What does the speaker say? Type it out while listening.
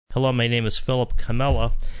Hello, my name is Philip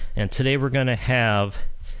Comella, and today we're going to have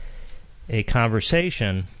a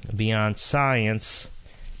conversation beyond science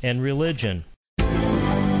and religion.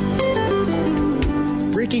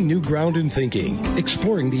 Breaking new ground in thinking,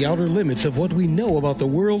 exploring the outer limits of what we know about the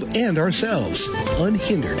world and ourselves,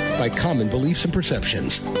 unhindered by common beliefs and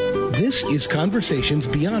perceptions. This is Conversations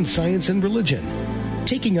Beyond Science and Religion,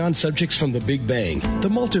 taking on subjects from the Big Bang, the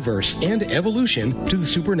multiverse, and evolution to the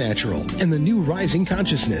supernatural and the new rising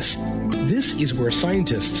consciousness. This is where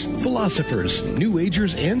scientists, philosophers, New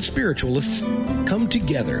Agers, and spiritualists come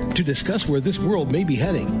together to discuss where this world may be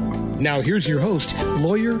heading. Now here's your host,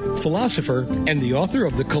 lawyer, philosopher, and the author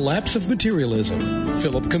of The Collapse of Materialism,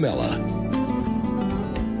 Philip Comella.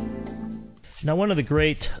 Now, one of the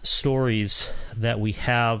great stories that we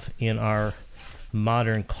have in our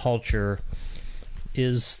modern culture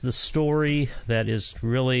is the story that is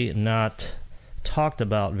really not talked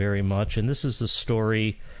about very much, and this is the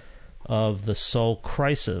story of the soul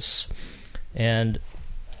crisis. And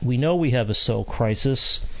we know we have a soul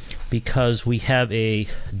crisis because we have a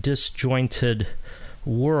disjointed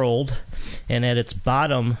world, and at its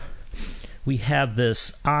bottom we have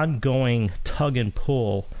this ongoing tug and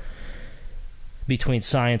pull between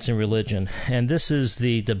science and religion. And this is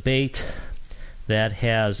the debate that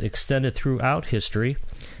has extended throughout history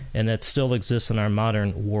and that still exists in our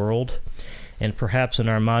modern world. And perhaps in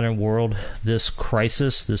our modern world, this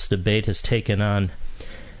crisis, this debate has taken on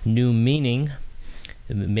new meaning,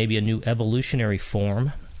 maybe a new evolutionary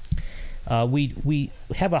form. We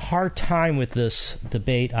have a hard time with this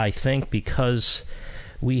debate, I think, because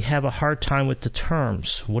we have a hard time with the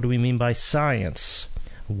terms. What do we mean by science?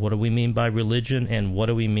 What do we mean by religion? And what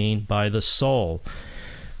do we mean by the soul?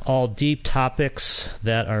 All deep topics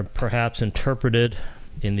that are perhaps interpreted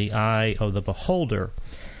in the eye of the beholder.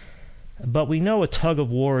 But we know a tug of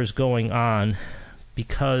war is going on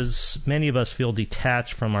because many of us feel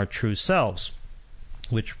detached from our true selves,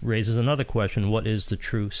 which raises another question: what is the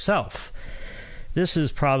true self? This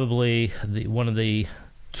is probably one of the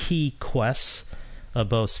key quests of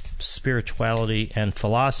both spirituality and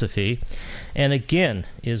philosophy, and again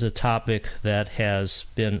is a topic that has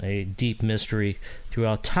been a deep mystery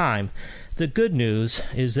throughout time. The good news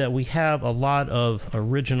is that we have a lot of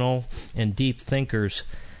original and deep thinkers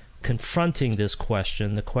confronting this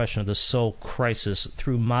question, the question of the soul crisis,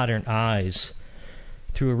 through modern eyes,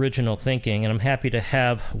 through original thinking. And I'm happy to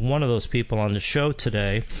have one of those people on the show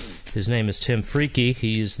today. His name is Tim Fricke.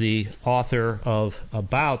 He's the author of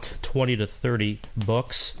about 20 to 30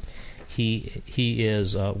 books. He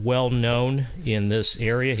is well known in this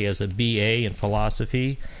area. He has a BA in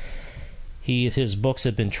philosophy. His books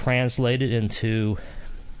have been translated into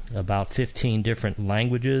about 15 different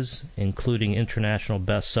languages, including international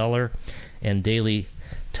bestseller and Daily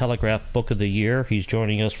Telegraph Book of the Year. He's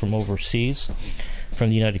joining us from overseas, from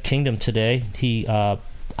the United Kingdom today.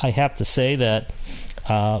 I have to say that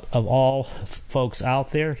of all folks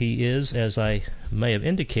out there, he is, as I may have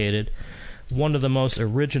indicated, one of the most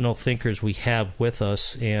original thinkers we have with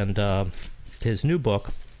us. And his new book,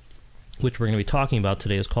 which we're going to be talking about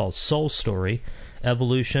today, is called Soul Story: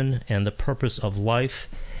 Evolution and the Purpose of Life.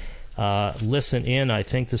 Listen in. I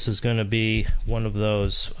think this is going to be one of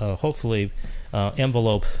those, hopefully,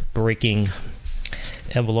 envelope-breaking,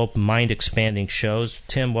 mind-expanding shows.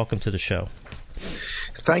 Tim, welcome to the show.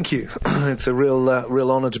 Thank you. It's a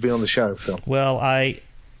real honor to be on the show, Phil. Well,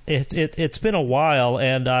 it's been a while,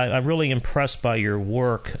 and I'm really impressed by your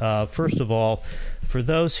work. First of all, for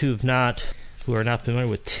those who are not familiar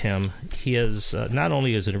with Tim, he is not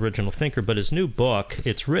only is an original thinker, but his new book,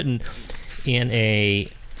 it's written in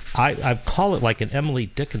I call it like an Emily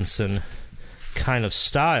Dickinson kind of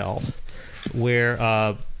style,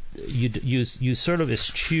 where you sort of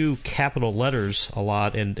eschew capital letters a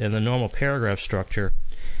lot and the normal paragraph structure,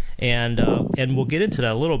 and we'll get into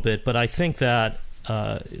that a little bit. But I think that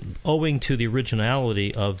owing to the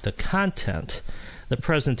originality of the content, the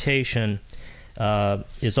presentation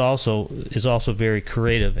is also very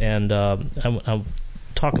creative, and I'll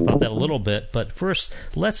talk about that a little bit. But first,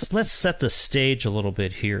 let's set the stage a little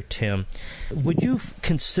bit here, Tim. Would you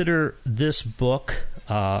consider this book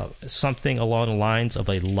something along the lines of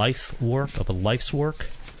a life's work?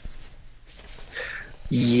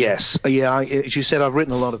 Yes. Yeah, as you said, I've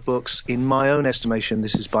written a lot of books. In my own estimation,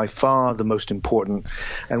 this is by far the most important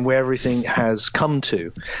and where everything has come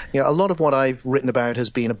to. A lot of what I've written about has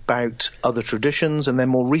been about other traditions, and then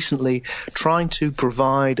more recently trying to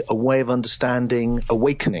provide a way of understanding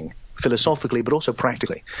awakening philosophically, but also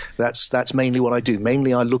practically. That's mainly what I do.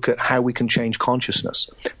 Mainly I look at how we can change consciousness.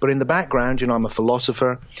 But in the background, I'm a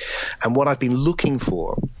philosopher, and what I've been looking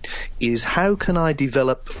for is how can I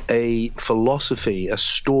develop a philosophy, a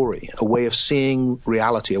story, a way of seeing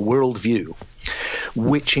reality, a worldview,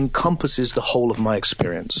 which encompasses the whole of my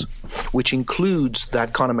experience, which includes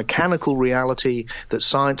that kind of mechanical reality that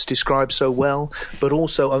science describes so well, but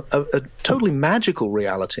also a totally magical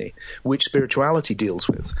reality which spirituality deals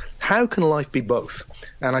with. How can life be both?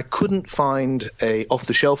 And I couldn't find a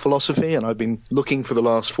off-the-shelf philosophy, and I've been looking for the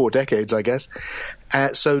last 4 decades, I guess.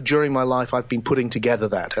 So during my life, I've been putting together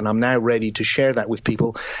that, and I'm now ready to share that with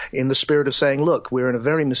people in the spirit of saying, look, we're in a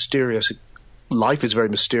very mysterious life is very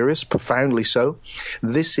mysterious, profoundly so.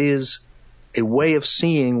 This is a way of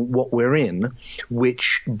seeing what we're in,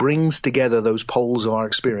 which brings together those poles of our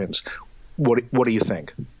experience. What do you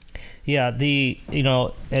think? Yeah,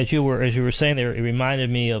 as you were saying there, it reminded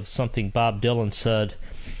me of something Bob Dylan said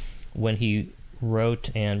when he wrote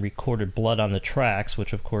and recorded Blood on the Tracks,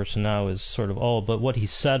 which of course now is sort of old. But what he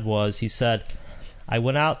said, I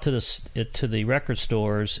went out to the record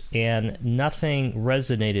stores and nothing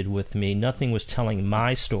resonated with me. Nothing was telling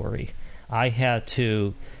my story. I had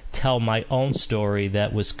to tell my own story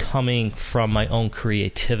that was coming from my own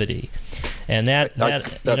creativity, and that's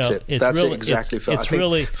it. That's really, it exactly.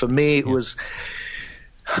 For me, it was.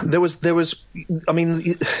 There was. I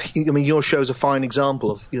mean, your show's a fine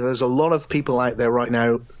example of. There's a lot of people out there right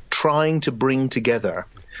now trying to bring together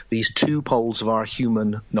these two poles of our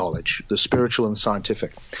human knowledge, the spiritual and the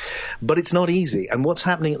scientific. But it's not easy. And what's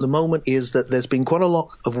happening at the moment is that there's been quite a lot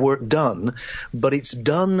of work done, but it's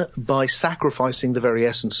done by sacrificing the very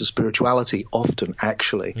essence of spirituality, often,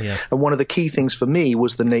 actually. Yeah. And one of the key things for me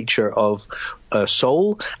was the nature of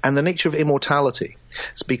soul and the nature of immortality.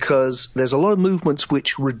 It's because there's a lot of movements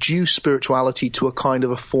which reduce spirituality to a kind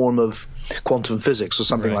of a form of quantum physics or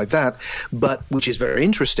something like that, but which is very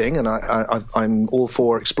interesting, and I'm all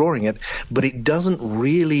for exploring it, but it doesn't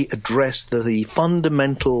really address the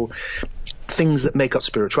fundamental things that make up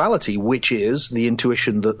spirituality, which is the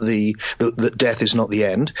intuition that death is not the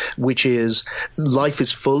end, which is life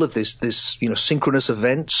is full of this synchronous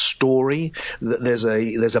event story, that there's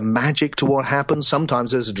a magic to what happens.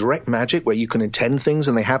 Sometimes there's a direct magic where you can intend things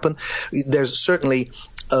and they happen. There's certainly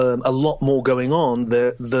a lot more going on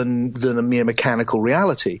than a mere mechanical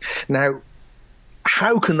reality. Now,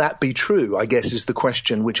 how can that be true, I guess, is the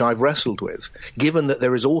question which I've wrestled with, given that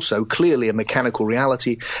there is also clearly a mechanical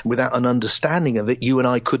reality. Without an understanding of it, you and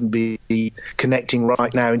I couldn't be connecting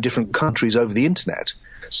right now in different countries over the internet.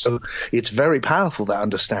 So it's very powerful, that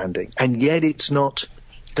understanding, and yet it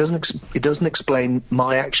doesn't explain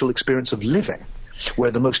my actual experience of living,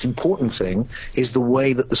 where the most important thing is the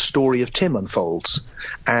way that the story of Tim unfolds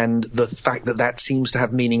and the fact that seems to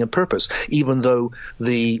have meaning and purpose, even though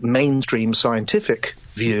the mainstream scientific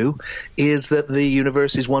view is that the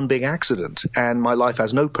universe is one big accident and my life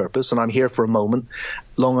has no purpose and I'm here for a moment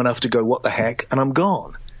long enough to go, what the heck, and I'm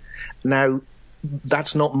gone. Now,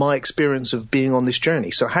 that's not my experience of being on this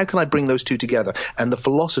journey. So how can I bring those two together? And the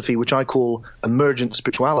philosophy, which I call emergent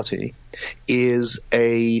spirituality, is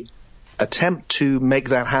a attempt to make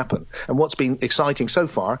that happen. And what's been exciting so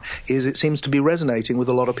far is it seems to be resonating with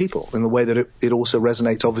a lot of people in the way that it also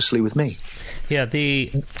resonates, obviously, with me. Yeah.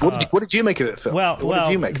 What did you make of it, Phil? What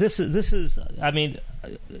did you make? This is. I mean,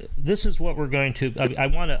 this is what we're going to. I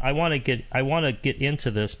want to get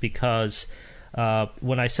into this because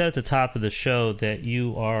when I said at the top of the show that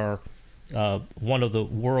you are one of the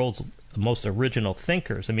world's most original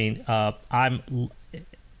thinkers, I mean,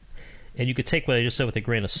 and you could take what I just said with a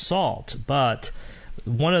grain of salt, but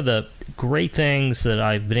one of the great things that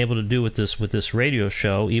I've been able to do with this radio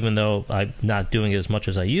show, even though I'm not doing it as much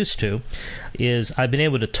as I used to, is I've been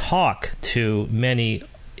able to talk to many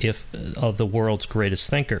of the world's greatest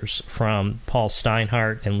thinkers, from Paul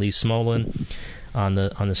Steinhardt and Lee Smolin on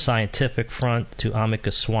the scientific front, to Amit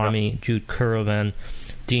Goswami, Jude Currivan,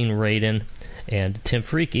 Dean Radin, and Tim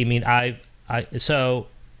Fricke. I mean,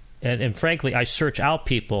 and frankly, I search out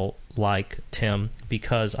people like Tim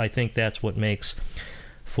because I think that's what makes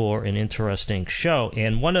for an interesting show.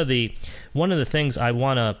 And one of the things I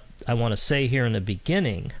want to say here in the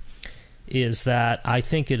beginning is that I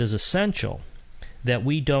think it is essential that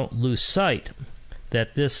we don't lose sight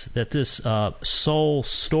that this soul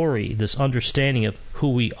story, this understanding of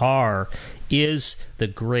who we are, is the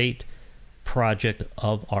great project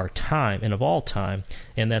of our time and of all time,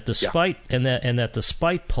 and that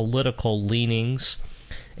despite political leanings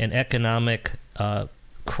and economic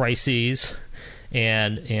crises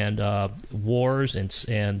and wars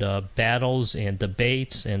and battles and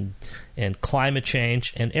debates and climate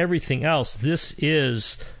change and everything else. This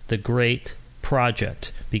is the great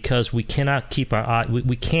project, because we cannot keep our eye.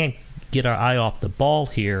 We can't get our eye off the ball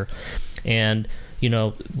here. And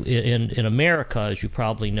in America, as you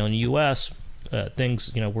probably know, in the U.S.,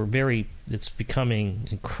 things it's becoming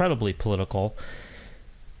incredibly political.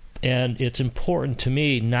 And it's important to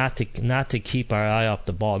me not to keep our eye off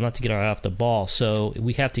the ball, not to get our eye off the ball. So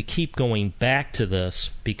we have to keep going back to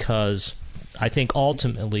this, because I think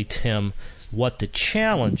ultimately, Tim, what the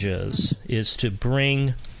challenge is to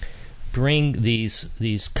bring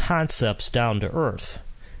these concepts down to earth.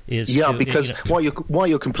 Because why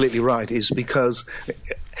you're completely right is because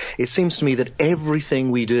it seems to me that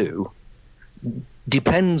everything we do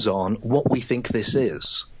depends on what we think this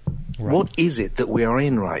is. Right. What is it that we are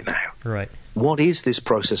in right now? Right. What is this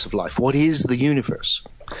process of life? What is the universe?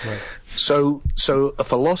 Right. So a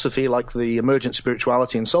philosophy like the emergent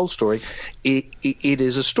spirituality and soul story, it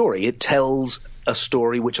is a story. It tells a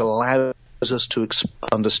story which allows us to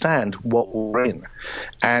understand what we're in.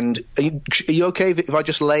 And are you okay if I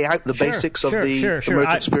just lay out the basics of the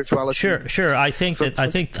emergent spirituality? Sure. I think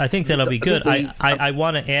that'll be good. I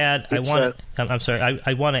want to add.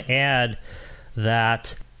 I want to add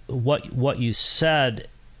that what you said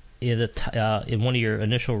in one of your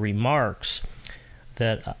initial remarks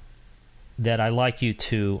that I'd like you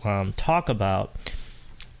to talk about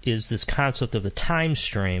is this concept of the time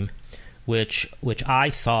stream, which I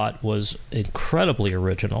thought was incredibly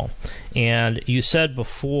original. And you said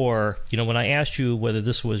before, when I asked you whether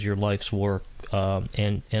this was your life's work,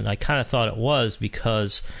 and I kind of thought it was,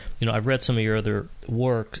 because I've read some of your other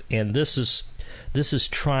work, and this is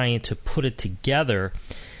trying to put it together.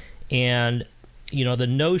 And the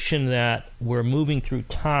notion that we're moving through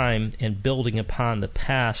time and building upon the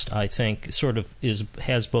past, I think, sort of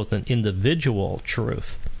has both an individual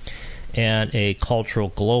truth and a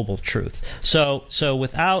cultural global truth. So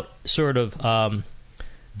without sort of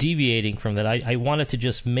deviating from that, I wanted to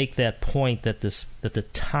just make that point that the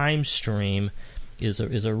time stream is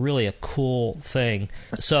a really a cool thing.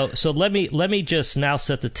 So let me just now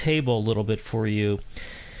set the table a little bit for you,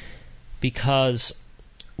 because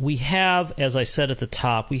we have, as I said at the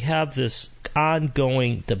top, we have this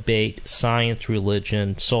ongoing debate: science,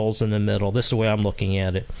 religion, souls in the middle. This is the way I'm looking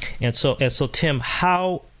at it. And so Tim,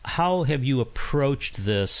 how have you approached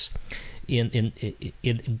this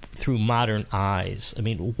in through modern eyes? I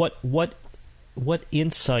mean, what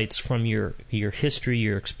insights from your history,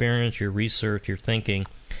 your experience, your research, your thinking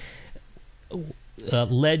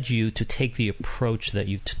led you to take the approach that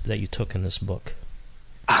you took in this book?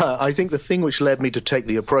 I think the thing which led me to take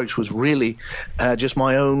the approach was really just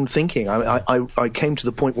my own thinking. I came to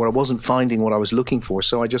the point where I wasn't finding what I was looking for,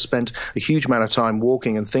 so I just spent a huge amount of time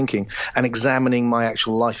walking and thinking and examining my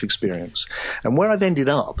actual life experience. And where I've ended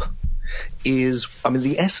up is,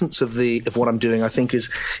 the essence of what I'm doing, I think, is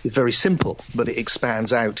very simple, but it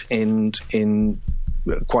expands out in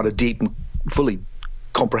quite a deep and fully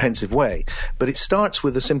comprehensive way. But it starts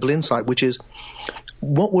with a simple insight, which is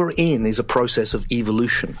what we're in is a process of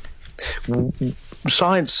evolution.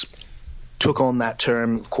 Science took on that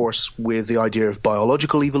term, of course, with the idea of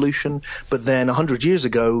biological evolution, but then 100 years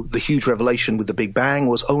ago, the huge revelation with the Big Bang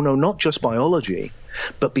was, oh no, not just biology,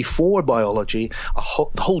 but before biology,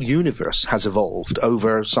 the whole universe has evolved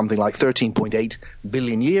over something like 13.8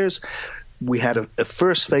 billion years. We had a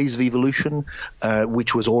first phase of evolution,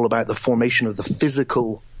 which was all about the formation of the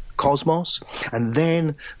physical cosmos, and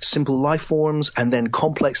then simple life forms, and then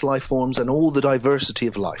complex life forms, and all the diversity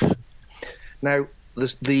of life. Now,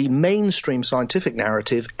 the mainstream scientific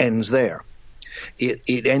narrative ends there.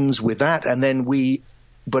 It ends with that, and then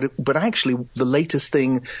but actually the latest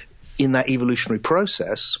thing in that evolutionary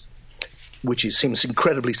process, which seems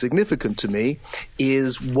incredibly significant to me,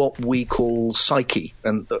 is what we call psyche.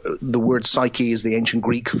 And the word psyche is the ancient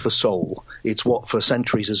Greek for soul. It's what for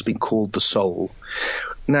centuries has been called the soul.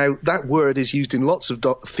 Now, that word is used in lots of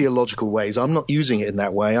theological ways. I'm not using it in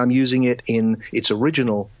that way. I'm using it in its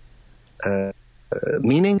original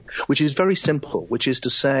meaning, which is very simple, which is to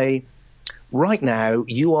say, right now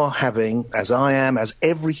you are having, as I am, as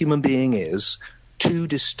every human being is, two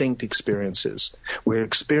distinct experiences. We're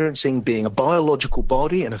experiencing being a biological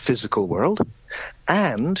body in a physical world,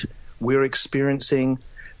 and we're experiencing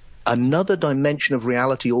another dimension of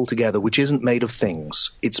reality altogether, which isn't made of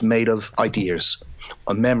things. It's made of ideas,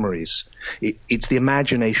 or memories. It's the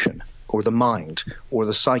imagination, or the mind, or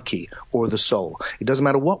the psyche, or the soul. It doesn't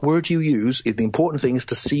matter what word you use. The important thing is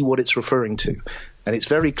to see what it's referring to. And it's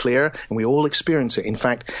very clear, and we all experience it. In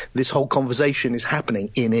fact, this whole conversation is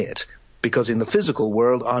happening in it. because in the physical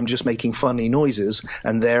world, I'm just making funny noises,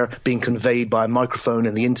 and they're being conveyed by a microphone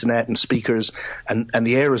and the internet and speakers, and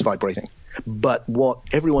the air is vibrating. But what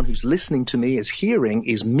everyone who's listening to me is hearing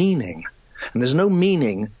is meaning. And there's no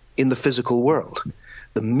meaning in the physical world.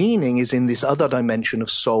 The meaning is in this other dimension of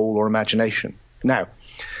soul or imagination. Now,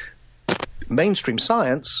 mainstream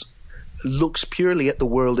science looks purely at the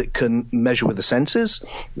world it can measure with the senses.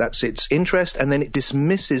 That's its interest. And then it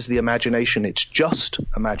dismisses the imagination. It's just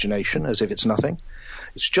imagination, as if it's nothing.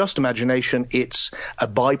 It's just imagination. It's a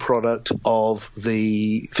byproduct of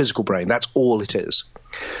the physical brain. That's all it is.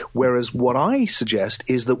 Whereas what I suggest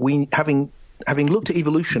is that we, having looked at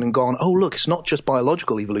evolution and gone, oh, look, it's not just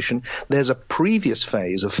biological evolution. There's a previous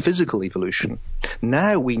phase of physical evolution.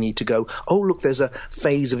 Now we need to go, oh, look, there's a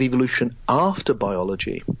phase of evolution after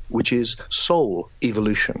biology, which is soul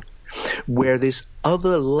evolution, where this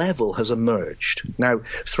other level has emerged. Now,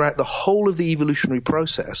 throughout the whole of the evolutionary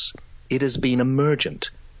process, it has been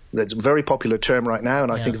emergent. That's a very popular term right now,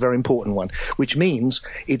 and I think a very important one, which means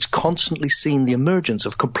it's constantly seen the emergence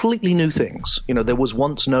of completely new things. You know, there was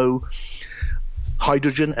once no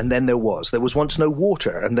hydrogen, and then there was. There was once no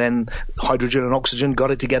water, and then hydrogen and oxygen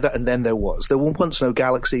got it together, and then there was. There were once no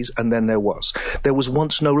galaxies, and then there was. There was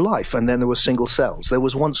once no life, and then there were single cells. There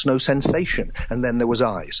was once no sensation, and then there was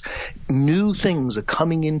eyes. New things are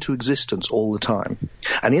coming into existence all the time.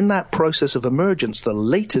 And in that process of emergence, the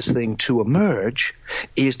latest thing to emerge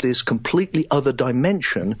is this completely other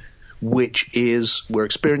dimension, which is, we're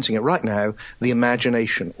experiencing it right now, the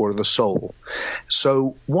imagination or the soul.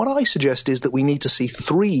 So what I suggest is that we need to see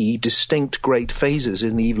three distinct great phases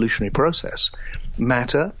in the evolutionary process: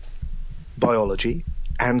 matter, biology,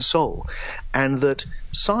 and soul. And that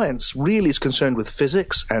science really is concerned with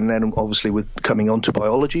physics, and then obviously with coming on to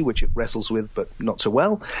biology, which it wrestles with but not so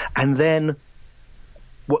well. And then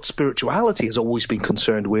what spirituality has always been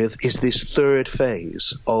concerned with is this third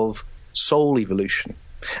phase of soul evolution.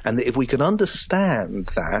 And if we can understand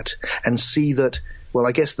that and see that, well,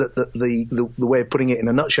 I guess that the way of putting it in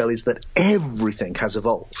a nutshell is that everything has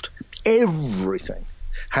evolved. Everything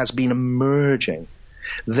has been emerging.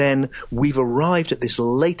 Then we've arrived at this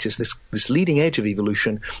latest, this leading edge of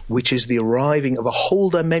evolution, which is the arriving of a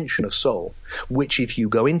whole dimension of soul, which if you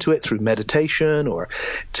go into it through meditation or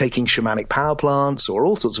taking shamanic power plants or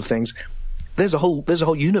all sorts of things, there's a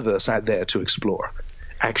whole universe out there to explore,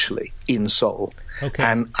 actually, in soul. Okay.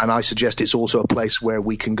 And I suggest it's also a place where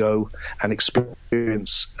we can go and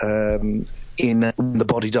experience when the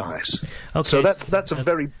body dies. Okay. So that's a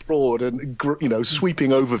very broad and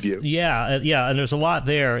sweeping overview. Yeah, and there's a lot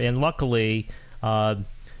there. And luckily, I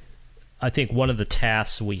think one of the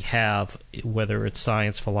tasks we have, whether it's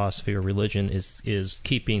science, philosophy, or religion, is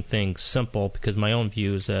keeping things simple. Because my own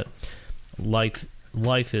view is that life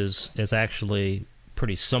is actually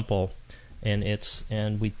pretty simple.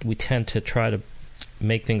 And we tend to try to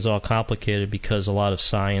make things all complicated because a lot of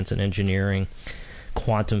science and engineering,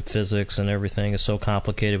 quantum physics and everything is so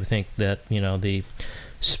complicated. We think that the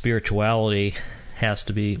spirituality has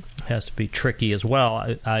to be tricky as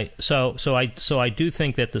well. So I do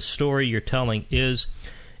think that the story you're telling is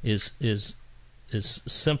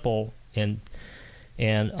simple and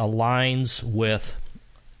aligns with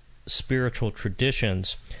spiritual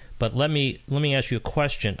traditions. But let me ask you a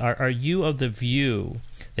question. Are you of the view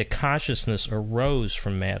that consciousness arose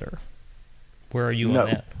from matter? Where are you on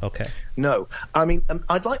that? Okay. No. I mean,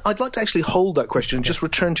 I'd like to actually hold that question and just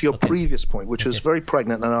return to your previous point, which was very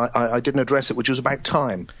pregnant, and I didn't address it, which was about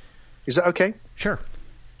time. Is that okay? Sure.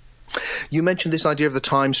 You mentioned this idea of the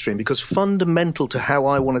time stream, because fundamental to how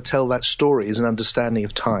I want to tell that story is an understanding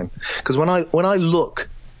of time. Because when I look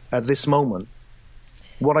at this moment,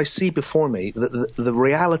 what I see before me, the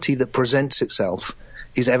reality that presents itself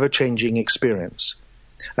is ever-changing experience.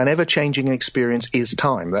 An ever-changing experience is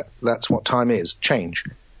time. That's what time is, change.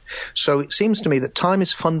 So it seems to me that time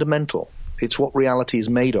is fundamental. It's what reality is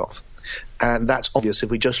made of. And that's obvious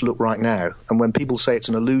if we just look right now. And when people say it's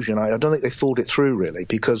an illusion, I don't think they thought it through really,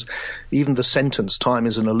 because even the sentence, time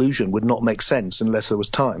is an illusion, would not make sense unless there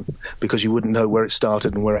was time, because you wouldn't know where it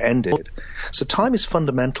started and where it ended. So time is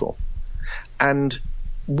fundamental. And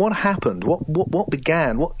what happened? What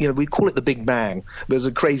began? We call it the Big Bang. There's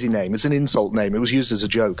a crazy name. It's an insult name. It was used as a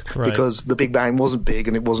joke because the Big Bang wasn't big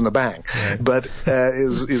and it wasn't a bang, but it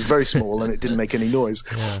was very small and it didn't make any noise.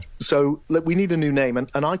 Yeah. So we need a new name, and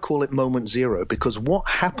I call it Moment Zero, because what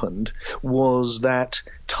happened was that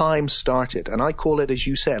time started, and I call it, as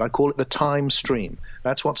you said, I call it the time stream.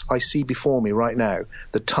 That's what I see before me right now.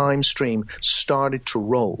 The time stream started to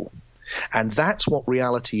roll, and that's what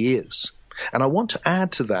reality is. And I want to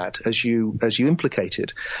add to that, as you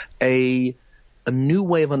implicated, a a new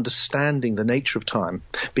way of understanding the nature of time,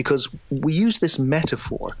 because we use this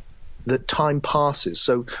metaphor that time passes.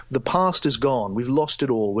 So the past is gone. We've lost it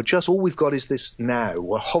all. All we've got is this now.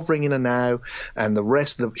 We're hovering in a now, and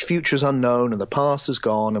the future's unknown, and the past is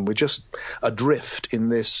gone, and we're just adrift in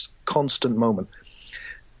this constant moment.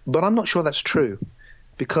 But I'm not sure that's true,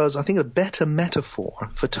 because I think a better metaphor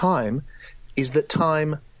for time is that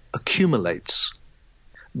time accumulates,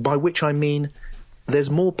 by which I mean there's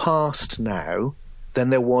more past now than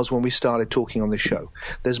there was when we started talking on this show.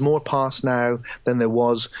 There's more past now than there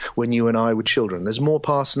was when you and I were children. There's more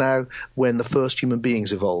past now when the first human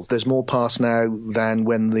beings evolved. There's more past now than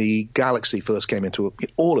when the galaxy first came into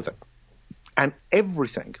all of it. And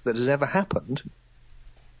everything that has ever happened,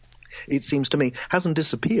 it seems to me, hasn't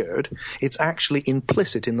disappeared. It's actually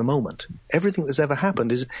implicit in the moment. Everything that's ever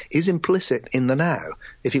happened is implicit in the now.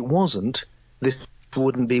 If it wasn't, this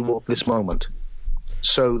wouldn't be this moment.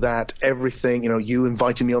 So that everything, you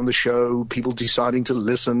inviting me on the show, people deciding to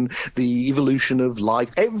listen, the evolution of life,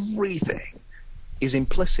 everything is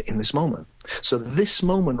implicit in this moment. So this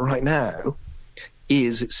moment right now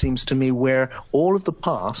is, it seems to me, where all of the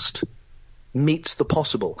past meets the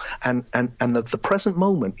possible. And the present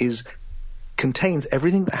moment contains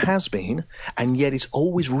everything that has been, and yet it's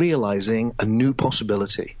always realizing a new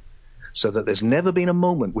possibility. So that there's never been a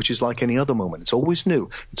moment which is like any other moment. It's always new.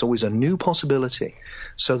 It's always a new possibility.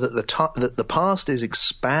 So that the past is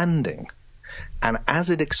expanding. And as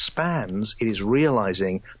it expands, it is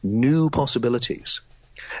realizing new possibilities.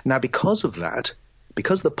 Now, because of that,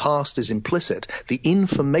 because the past is implicit, the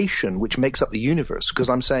information which makes up the universe, because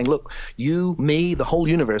I'm saying, look, you, me, the whole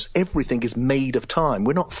universe, everything is made of time.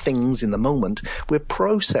 We're not things in the moment. We're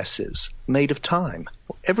processes made of time.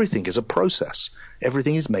 Everything is a process.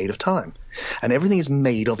 Everything is made of time. And everything is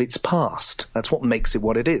made of its past. That's what makes it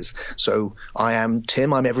what it is. So I am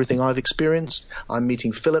Tim. I'm everything I've experienced. I'm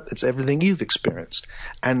meeting Philip. It's everything you've experienced.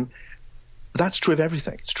 And that's true of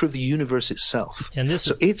everything. It's true of the universe itself.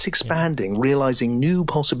 So it's expanding, realizing new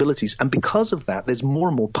possibilities. And because of that, there's more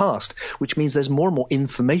and more past, which means there's more and more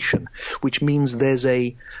information, which means there's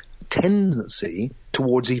a tendency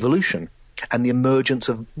towards evolution and the emergence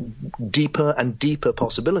of deeper and deeper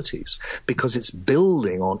possibilities, because it's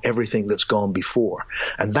building on everything that's gone before.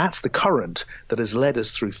 And that's the current that has led us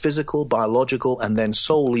through physical, biological, and then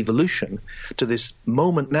soul evolution to this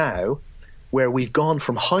moment now where we've gone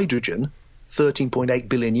from hydrogen 13.8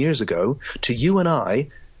 billion years ago to you and I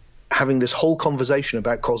having this whole conversation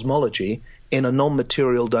about cosmology in a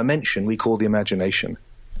non-material dimension we call the imagination.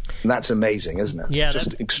 And that's amazing, isn't it? Yeah,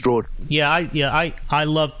 just extraordinary. I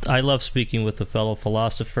love speaking with a fellow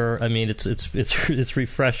philosopher. I mean, it's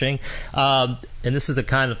refreshing, and this is the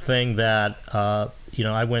kind of thing that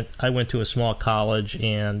I went to a small college,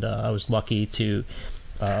 and I was lucky to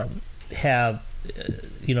have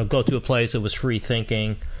go to a place that was free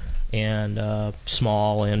thinking and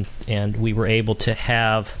small, and we were able to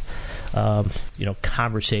have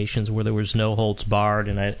conversations where there was no holds barred,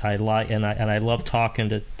 and I love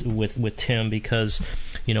talking with Tim, because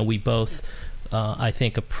we both I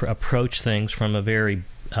think approach things from a very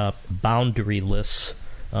boundaryless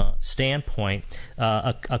standpoint.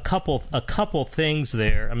 A couple things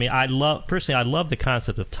there. I mean, I love the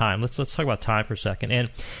concept of time. Let's talk about time for a second. And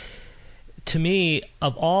to me,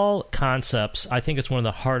 of all concepts, I think it's one of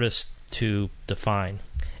the hardest to define.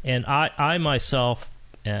 And I myself,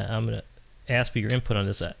 I'm going to ask for your input on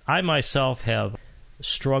this. I myself have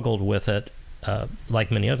struggled with it, like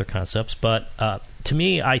many other concepts. But to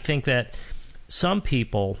me, I think that some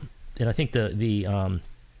people, and I think the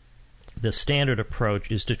standard approach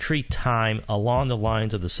is to treat time along the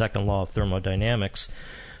lines of the second law of thermodynamics,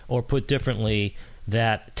 or put differently,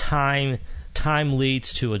 that time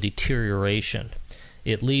leads to a deterioration.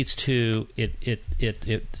 It leads to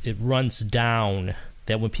it runs down.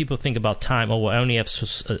 That when people think about time, I only have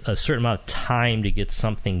a certain amount of time to get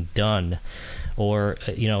something done, or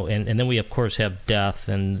and then we of course have death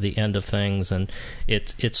and the end of things, and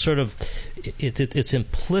it's sort of it's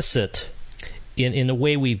implicit in the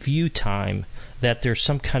way we view time that there's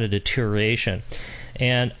some kind of deterioration,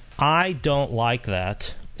 and I don't like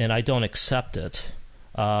that, and I don't accept it.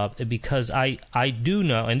 Because I do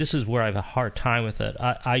know, and this is where I have a hard time with it,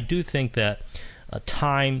 I do think that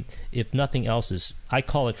time, if nothing else, I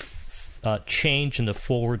call it change in the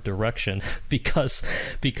forward direction, because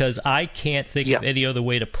I can't think of any other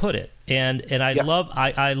way to put it. And I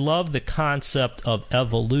love the concept of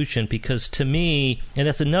evolution, because to me, and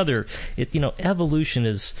that's another, evolution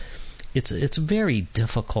is, it's a very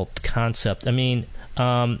difficult concept. I mean,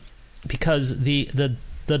 because the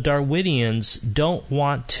Darwinians don't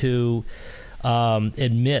want to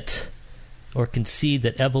admit or concede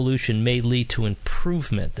that evolution may lead to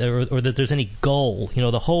improvement, or that there's any goal.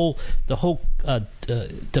 The whole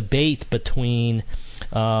debate between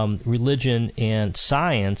religion and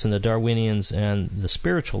science, and the Darwinians and the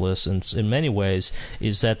spiritualists, in many ways,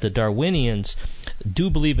 is that the Darwinians do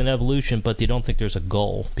believe in evolution, but they don't think there's a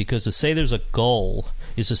goal. Because to say there's a goal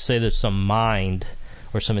is to say there's some mind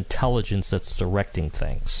or some intelligence that's directing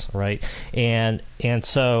things, right? And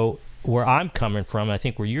so where I'm coming from, I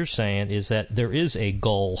think where you're saying, is that there is a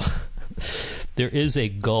goal. There is a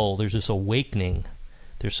goal. There's this awakening.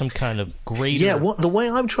 There's some kind of greater. Yeah, the way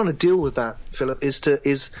I'm trying to deal with that, Philip,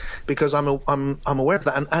 is because I'm aware of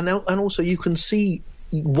that, and also you can see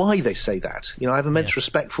why they say that. I have immense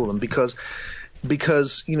respect for them because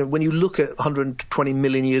when you look at 120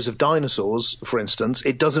 million years of dinosaurs, for instance,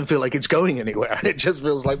 it doesn't feel like it's going anywhere. It just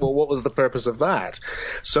feels like, well, what was the purpose of that?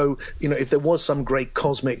 So if there was some great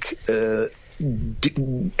cosmic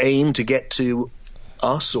aim to get to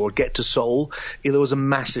us or get to Sol, there was a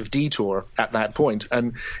massive detour at that point,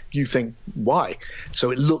 and you think, why? So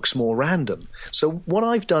it looks more random. So what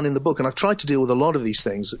I've done in the book, and I've tried to deal with a lot of these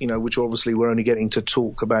things, which obviously we're only getting to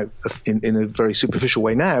talk about in a very superficial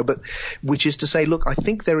way now, but which is to say, look, I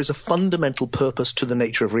think there is a fundamental purpose to the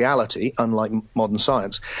nature of reality, unlike modern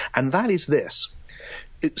science, and that is this.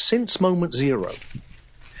 Since moment zero,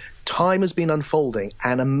 time has been unfolding,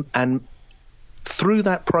 and through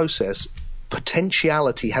that process,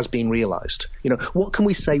 potentiality has been realized. What can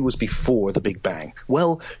we say was before the Big Bang?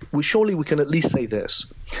 Well, surely we can at least say this.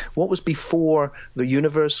 What was before the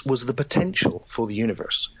universe was the potential for the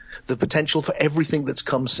universe. The potential for everything that's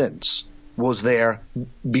come since was there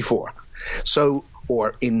before. So,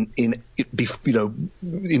 or implicitly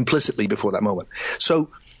before that moment. So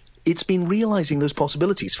it's been realizing those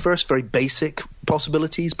possibilities, first very basic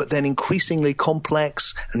possibilities, but then increasingly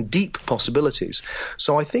complex and deep possibilities.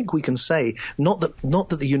 So I think we can say not that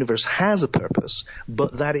the universe has a purpose,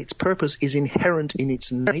 but that its purpose is inherent in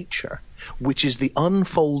its nature, which is the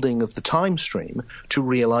unfolding of the time stream to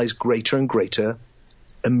realize greater and greater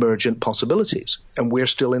emergent possibilities. And we're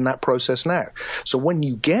still in that process now. So when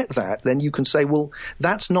you get that, then you can say, well,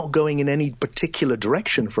 that's not going in any particular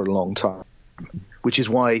direction for a long time, which is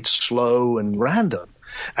why it's slow and random.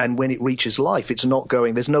 And when it reaches life, it's not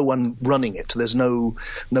going, there's no one running it. There's no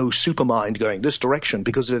supermind going this direction,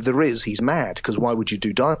 because if there is, he's mad, because why would you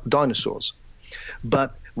do dinosaurs?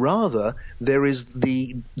 But rather, there is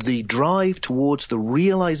the drive towards the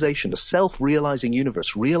realization, a self-realizing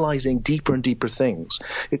universe, realizing deeper and deeper things.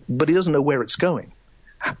 But he doesn't know where it's going.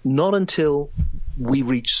 Not until we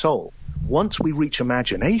reach soul. Once we reach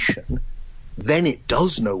imagination, then it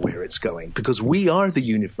does know where it's going, because we are the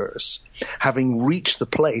universe, having reached the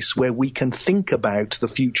place where we can think about the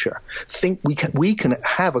future. We can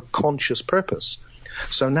have a conscious purpose.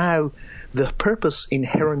 So now the purpose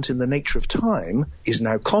inherent in the nature of time is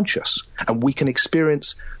now conscious, and we can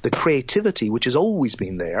experience the creativity which has always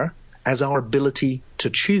been there as our ability to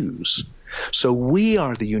choose. So we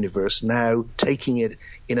are the universe now taking it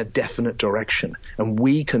in a definite direction, and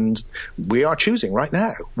we are choosing right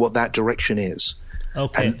now what that direction is.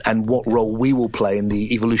 Okay. And what role we will play in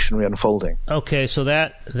the evolutionary unfolding. Okay, so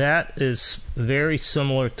that is very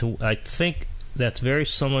similar to, I think that's very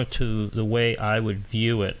similar to the way I would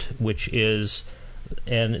view it, which is,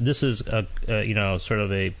 and this is a sort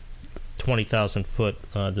of a 20,000 foot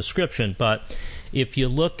description, but if you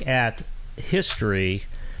look at history,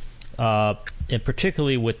 and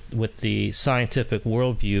particularly with the scientific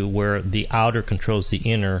worldview, where the outer controls the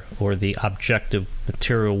inner, or the objective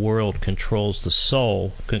material world controls the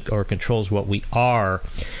soul, or controls what we are,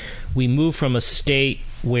 we move from a state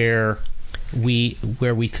where we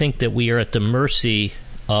think that we are at the mercy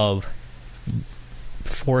of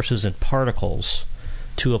forces and particles,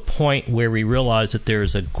 to a point where we realize that there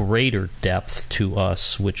is a greater depth to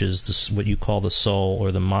us, which is what you call the soul,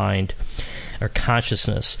 or the mind, or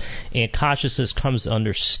consciousness. And consciousness comes to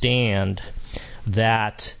understand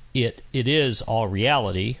that it is all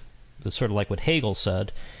reality. That's sort of like what Hegel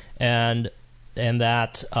said, and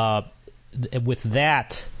that with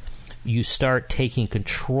that you start taking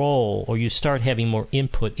control, or you start having more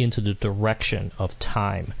input into the direction of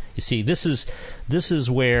time. You see, this is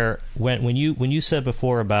where when you said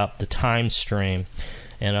before about the time stream,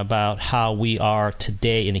 and about how we are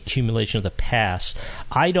today an accumulation of the past,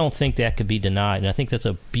 I don't think that could be denied. And I think that's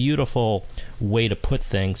a beautiful way to put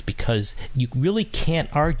things, because you really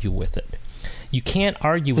can't argue with it. You can't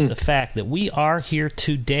argue with the fact that we are here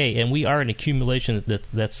today, and we are an accumulation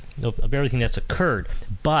that's of everything that's occurred.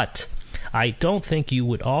 But I don't think you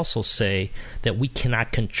would also say that we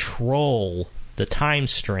cannot control the time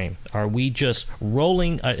stream? Are we just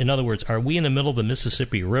rolling? In other words, are we in the middle of the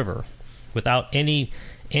Mississippi River without any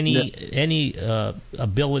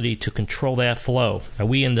ability to control that flow? Are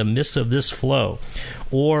we in the midst of this flow,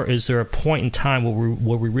 or is there a point in time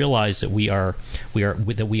where we realize that we are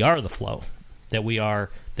the flow, that we are?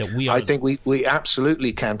 I think we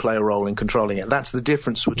absolutely can play a role in controlling it. That's the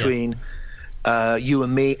difference between you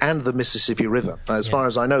and me and the Mississippi River. As far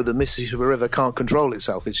as I know, the Mississippi River can't control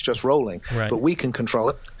itself. It's just rolling. Right. But we can control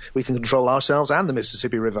it. We can control ourselves and the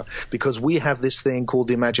Mississippi River, because we have this thing called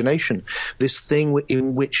the imagination, this thing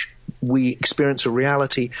in which we experience a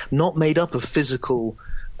reality not made up of physical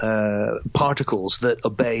particles that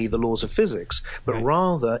obey the laws of physics, but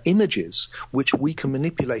rather images which we can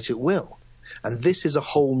manipulate at will. And this is a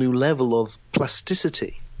whole new level of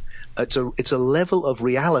plasticity. It's a level of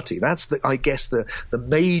reality. That's I guess the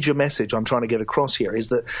major message I'm trying to get across here is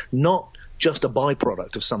that not just a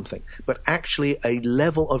byproduct of something, but actually a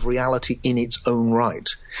level of reality in its own right,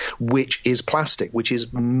 which is plastic, which is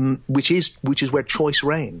where choice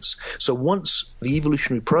reigns. So once the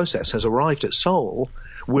evolutionary process has arrived at soul,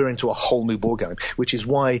 we're into a whole new ballgame, which is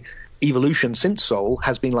why evolution since soul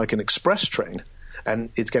has been like an express train.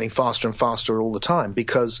 And it's getting faster and faster all the time,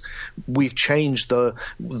 because we've changed the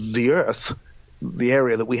Earth, the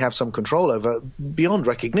area that we have some control over, beyond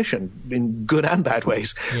recognition in good and bad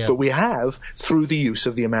ways. Yeah. But we have through the use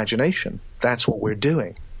of the imagination. That's what we're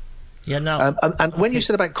doing. Yeah. Now, and when you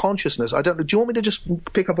said about consciousness, I don't know. Do you want me to just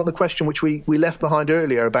pick up on the question which we left behind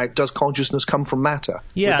earlier about does consciousness come from matter?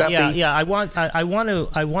 Yeah. I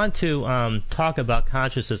want to talk about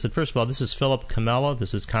consciousness. And first of all, this is Philip Camello.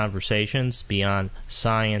 This is Conversations Beyond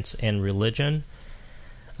Science and Religion.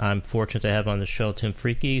 I'm fortunate to have on the show Tim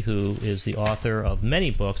Fricke, who is the author of many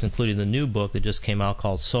books, including the new book that just came out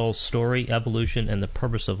called Soul Story: Evolution and the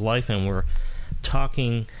Purpose of Life. And we're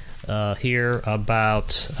talking here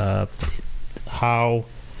about how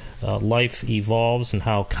life evolves and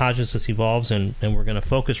how consciousness evolves, and we're going to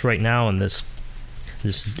focus right now on this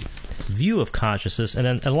view of consciousness. And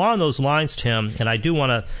then along those lines, Tim, and I do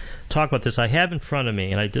want to talk about this, I have in front of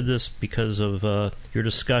me, and I did this because of your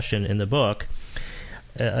discussion in the book,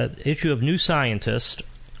 issue of New Scientist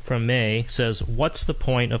from May says, "What's the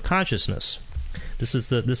point of consciousness?" This is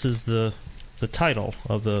the title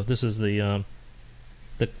of the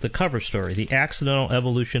cover story, The Accidental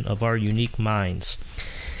Evolution of Our Unique Minds.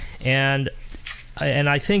 And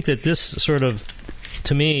I think that this sort of,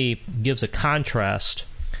 to me, gives a contrast,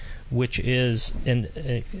 which is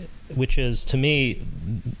to me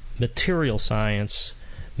material science,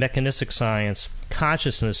 mechanistic science.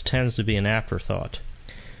 Consciousness tends to be an afterthought,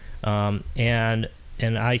 and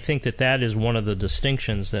I think that is one of the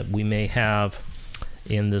distinctions that we may have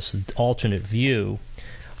in this alternate view.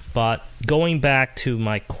 But going back to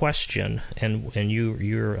my question, and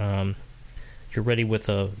you're ready with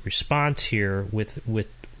a response here,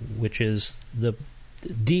 which is the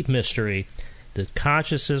deep mystery: did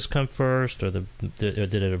consciousness come first, or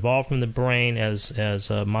did it evolve from the brain, as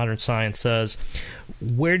modern science says?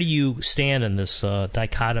 Where do you stand in this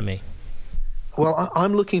dichotomy? Well,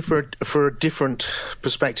 I'm looking for a different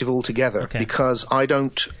perspective altogether, because I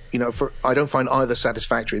don't find either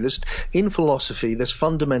satisfactory. In philosophy, there's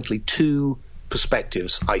fundamentally two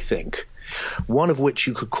perspectives, I think. One of which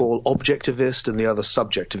you could call objectivist and the other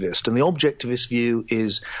subjectivist. And the objectivist view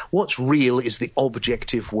is what's real is the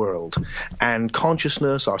objective world, and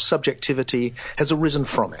consciousness, our subjectivity, has arisen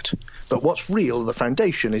from it. But what's real, the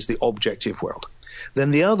foundation, is the objective world.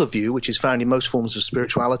 Then the other view, which is found in most forms of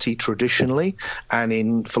spirituality traditionally and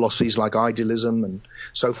in philosophies like idealism and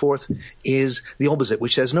so forth, is the opposite,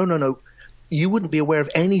 which says, no, you wouldn't be aware of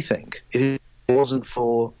anything if it wasn't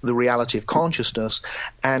for the reality of consciousness,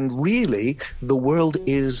 and really the world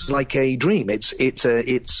is like a dream.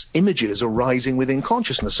 It's images arising within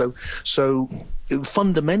consciousness. So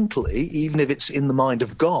fundamentally, even if it's in the mind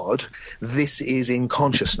of God, this is in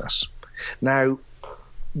consciousness. Now,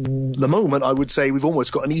 the moment, I would say we've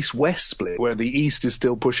almost got an east-west split, where the east is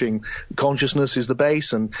still pushing consciousness is the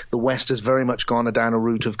base, and the west has very much gone down a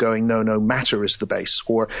route of going, no, matter is the base,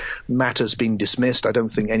 or matter's been dismissed. I don't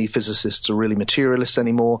think any physicists are really materialists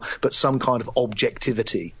anymore, but some kind of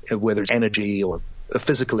objectivity, whether it's energy or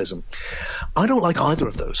physicalism. I don't like either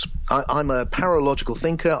of those. I'm a paralogical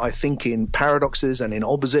thinker. I think in paradoxes and in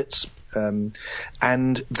opposites.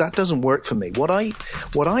 And that doesn't work for me. What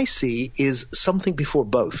I see is something before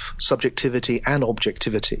both subjectivity and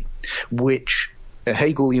objectivity, which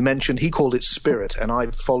Hegel, you mentioned, he called it spirit, and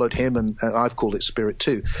I've followed him, and I've called it spirit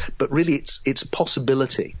too. But really, it's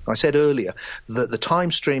possibility. I said earlier that the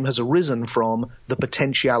time stream has arisen from the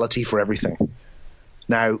potentiality for everything.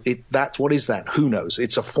 Now, what is that? Who knows?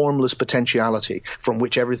 It's a formless potentiality from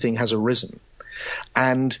which everything has arisen.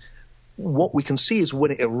 And what we can see is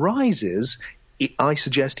when it arises, I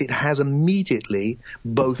suggest it has immediately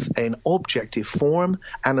both an objective form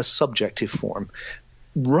and a subjective form,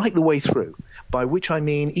 right the way through, by which I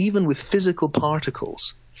mean even with physical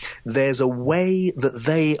particles, there's a way that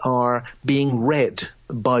they are being read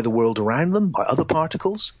by the world around them, by other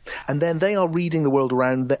particles, and then they are reading the world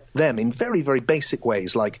around them in very, very basic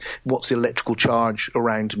ways, like what's the electrical charge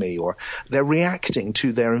around me, or they're reacting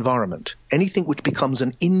to their environment. Anything which becomes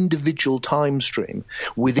an individual time stream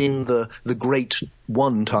within the great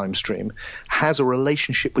one time stream has a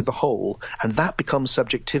relationship with the whole, and that becomes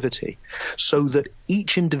subjectivity. So that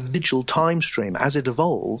each individual time stream, as it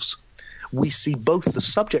evolves, we see both the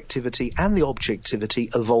subjectivity and the objectivity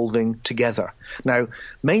evolving together. Now,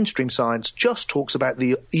 mainstream science just talks about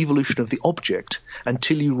the evolution of the object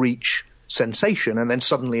until you reach sensation, and then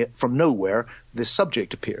suddenly, from nowhere, this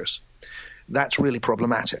subject appears. That's really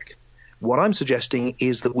problematic. What I'm suggesting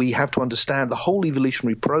is that we have to understand the whole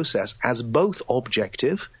evolutionary process as both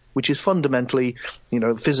objective, which is fundamentally,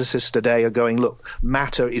 physicists today are going, look,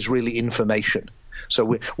 matter is really information. So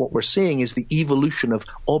what we're seeing is the evolution of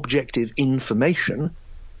objective information,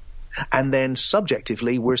 and then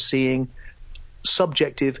subjectively we're seeing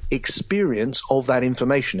subjective experience of that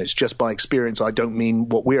information. It's just by experience, I don't mean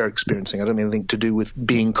what we're experiencing. I don't mean anything to do with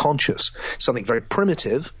being conscious. Something very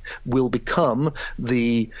primitive will become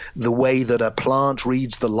the way that a plant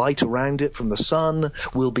reads the light around it from the sun,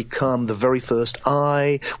 will become the very first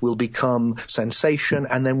eye, will become sensation,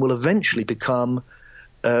 and then will eventually become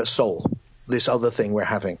soul. This other thing we're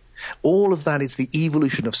having. All of that is the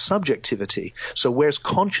evolution of subjectivity. So where's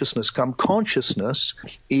consciousness come? Consciousness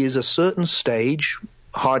is a certain stage,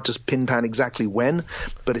 hard to pinpoint exactly when,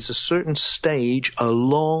 but it's a certain stage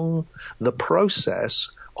along the process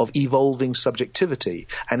of evolving subjectivity.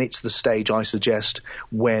 And it's the stage, I suggest,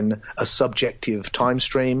 when a subjective time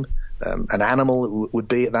stream, an animal would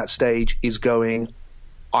be at that stage, is going,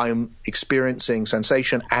 I'm experiencing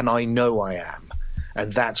sensation and I know I am.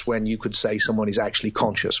 And that's when you could say someone is actually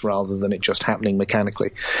conscious rather than it just happening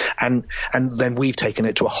mechanically. And then we've taken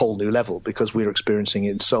it to a whole new level because we're experiencing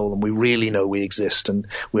it in soul and we really know we exist, and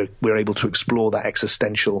we're able to explore that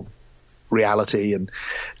existential reality and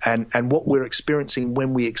what we're experiencing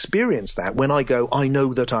when we experience that. When I go, I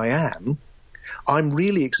know that I am, I'm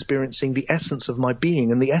really experiencing the essence of my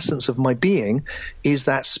being, and the essence of my being is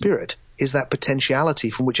that spirit, is that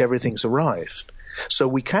potentiality from which everything's arrived. So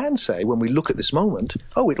we can say, when we look at this moment,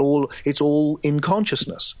 it's all in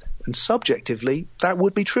consciousness. And subjectively, that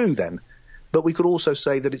would be true then. But we could also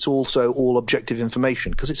say that it's also all objective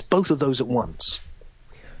information, because it's both of those at once.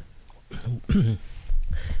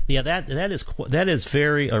 Yeah, that is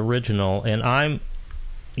very original, and I'm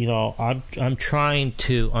trying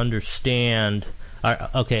to understand.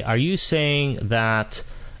 Okay, are you saying that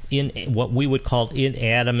in what we would call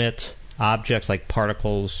inanimate objects like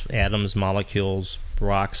particles, atoms, molecules,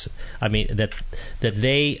 rocks, I mean that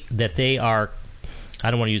they are,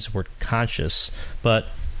 I don't want to use the word conscious, but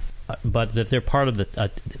that they're part of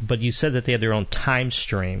the but you said that they have their own time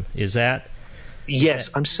stream. Is that?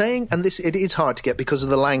 Yes, I'm saying, and it is hard to get because of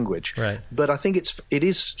the language. Right. But I think it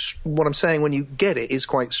is what I'm saying when you get it is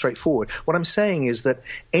quite straightforward. What I'm saying is that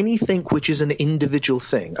anything which is an individual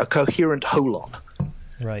thing, a coherent holon,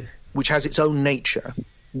 right, which has its own nature,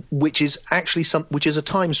 which is actually which is a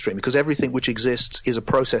time stream, because everything which exists is a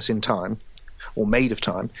process in time or made of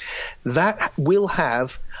time, that will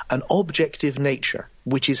have an objective nature,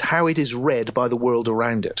 which is how it is read by the world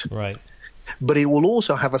around it. Right. But it will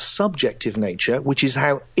also have a subjective nature, which is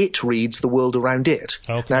how it reads the world around it.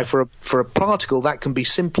 Okay. Now, for a particle, that can be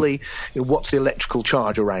simply, what's the electrical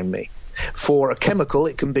charge around me? For a chemical,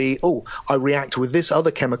 it can be, I react with this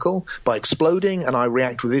other chemical by exploding, and I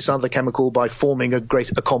react with this other chemical by forming a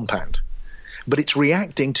compound. But it's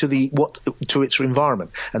reacting to its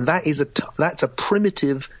environment, and that's a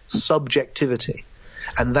primitive subjectivity,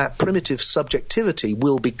 and that primitive subjectivity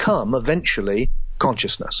will become eventually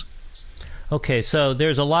consciousness. Okay, so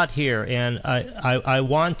there's a lot here, and I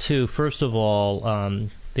want to first of all,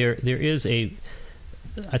 there is I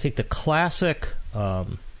think the classic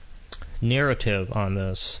narrative on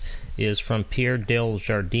this is from Pierre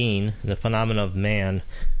Desjardins, The Phenomena of Man,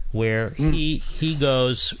 where he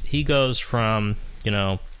goes from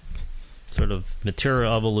sort of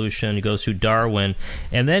material evolution, he goes through Darwin,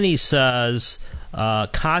 and then he says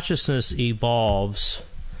consciousness evolves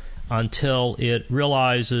until it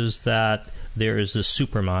realizes that there is a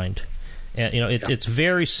supermind, and it's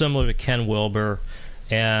very similar to Ken Wilber.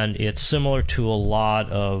 and it's similar to a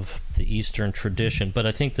lot of the Eastern tradition. But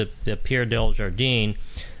I think that Pierre Teilhard,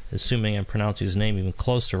 assuming I'm pronouncing his name even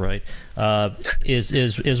close to right,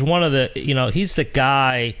 is one of the, he's the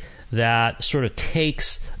guy that sort of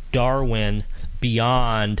takes Darwin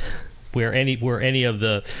beyond where any of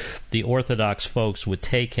the Orthodox folks would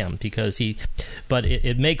take him, but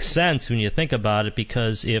it makes sense when you think about it,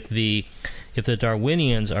 because if the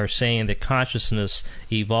Darwinians are saying that consciousness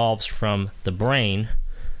evolves from the brain,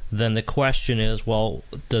 then the question is, well,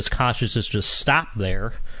 does consciousness just stop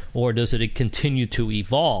there, or does it continue to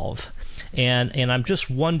evolve? And I'm just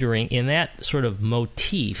wondering, in that sort of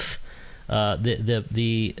motif,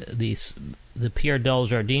 the Pierre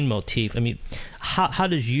Teilhard motif, I mean, how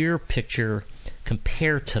does your picture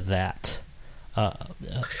compare to that?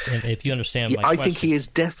 If you understand my question. I think he is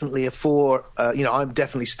definitely I'm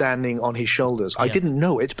definitely standing on his shoulders. Yeah. I didn't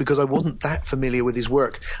know it because I wasn't that familiar with his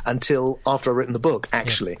work until after I'd written the book,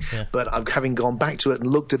 actually. Yeah. But having gone back to it and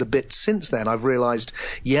looked at a bit since then, I've realized,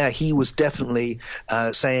 he was definitely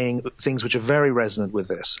saying things which are very resonant with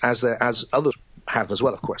this, as others have as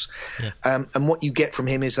well, of course. Yeah. And what you get from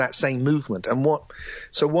him is that same movement. And what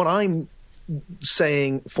I'm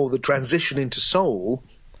saying for the transition into soul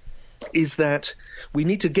is that we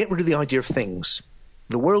need to get rid of the idea of things.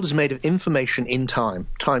 The world is made of information in time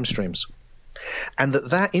streams. And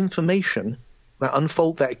that information,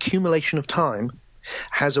 that accumulation of time,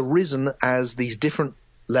 has arisen as these different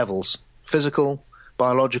levels: physical,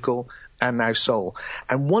 biological, and now soul.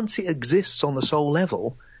 And once it exists on the soul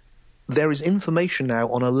level, there is information now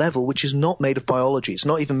on a level which is not made of biology. It's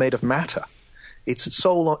not even made of matter.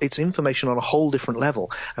 It's information on a whole different level.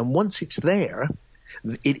 And once it's there,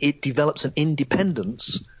 it develops an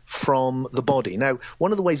independence from the body. Now,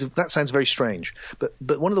 one of the ways that sounds very strange, but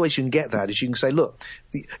one of the ways you can get that is you can say, look,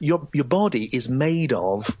 your body is made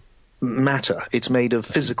of matter. It's made of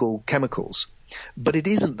physical chemicals, but it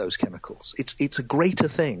isn't those chemicals. It's a greater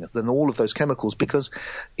thing than all of those chemicals, because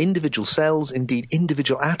individual cells, indeed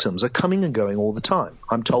individual atoms, are coming and going all the time.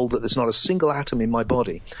 I'm told that there's not a single atom in my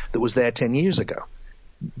body that was there 10 years ago,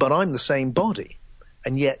 but I'm the same body.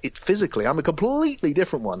 And yet, physically, I'm a completely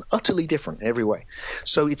different one, utterly different in every way.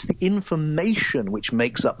 So it's the information which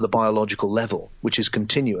makes up the biological level, which is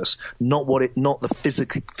continuous, not the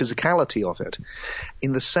physicality of it.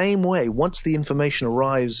 In the same way, once the information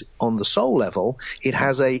arrives on the soul level, it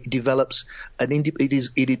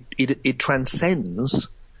transcends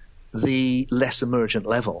the less emergent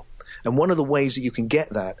level. And one of the ways that you can get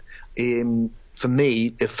that for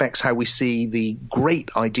me, affects how we see the great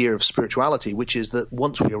idea of spirituality, which is that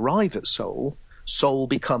once we arrive at soul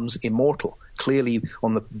becomes immortal. Clearly,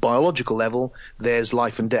 on the biological level, there's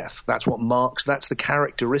life and death. That's the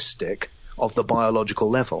characteristic of the biological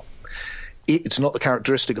level. It's not the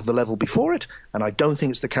characteristic of the level before it, and I don't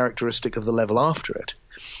think it's the characteristic of the level after it.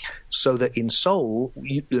 So that in soul,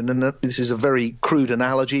 this is a very crude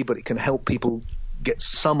analogy, but it can help people get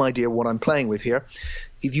some idea of what I'm playing with here.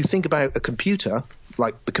 If you think about a computer,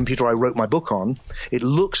 like the computer I wrote my book on, it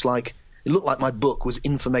looked like my book was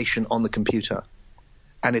information on the computer.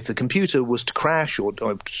 And if the computer was to crash or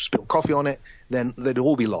spill coffee on it, then they'd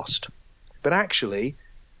all be lost. But actually,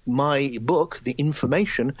 my book, the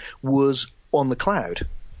information, was on the cloud.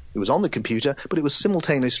 It was on the computer, but it was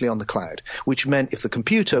simultaneously on the cloud, which meant if the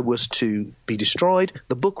computer was to be destroyed,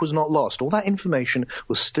 the book was not lost. All that information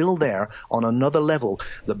was still there on another level.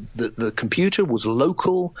 The computer was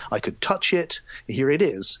local. I could touch it. Here it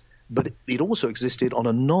is. But it also existed on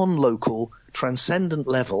a non-local, transcendent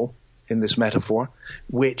level, in this metaphor,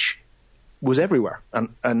 which was everywhere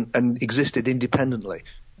and existed independently.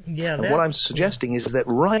 Yeah, and what I'm suggesting is that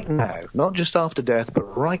right now, not just after death,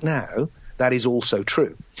 but right now, that is also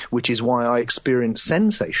true, which is why I experience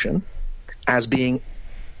sensation as being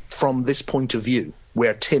from this point of view,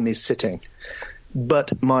 where Tim is sitting.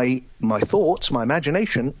 But my thoughts, my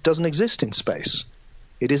imagination, doesn't exist in space.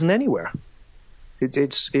 It isn't anywhere. It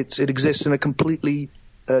exists in a completely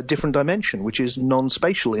different dimension, which is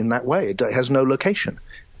non-spatial in that way. It has no location.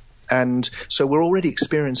 And so we're already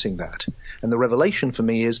experiencing that. And the revelation for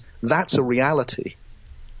me is that's a reality.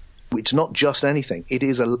 It's not just anything. It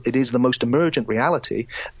is the most emergent reality,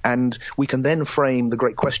 and we can then frame the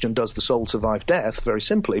great question, does the soul survive death, very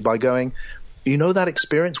simply by going, that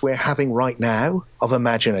experience we're having right now of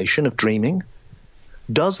imagination, of dreaming,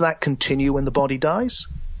 does that continue when the body dies?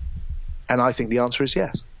 And I think the answer is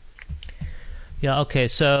yes. Yeah, okay,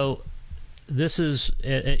 so this is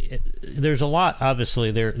there's a lot,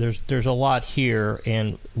 obviously, there's a lot here,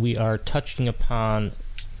 and we are touching upon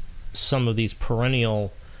some of these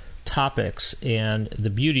perennial topics, and the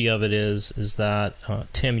beauty of it is that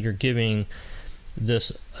Tim, you're giving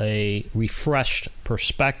a refreshed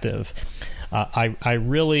perspective. I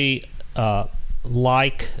really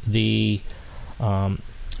like the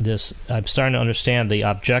this. I'm starting to understand the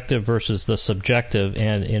objective versus the subjective,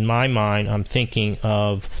 and in my mind, I'm thinking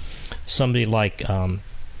of somebody like,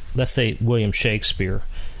 let's say, William Shakespeare.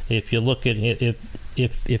 If you look at it,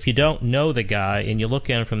 if you don't know the guy and you look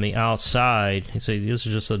at him from the outside, you say this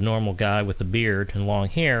is just a normal guy with a beard and long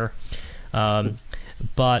hair.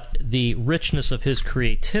 But the richness of his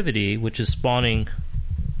creativity, which is spawning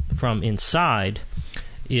from inside,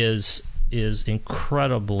 is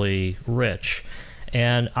incredibly rich.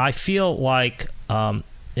 And I feel like, and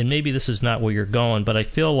maybe this is not where you're going, but I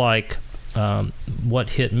feel like what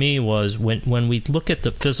hit me was when we look at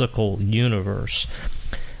the physical universe,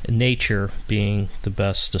 nature being the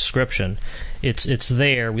best description, it's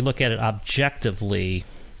there. We look at it objectively.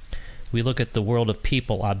 We look at the world of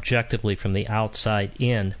people objectively from the outside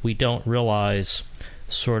in. We don't realize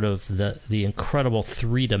sort of the incredible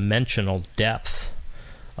three-dimensional depth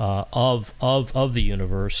of the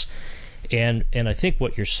universe. And I think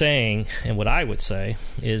what you're saying, and what I would say,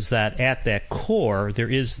 is that at that core there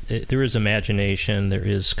is imagination, there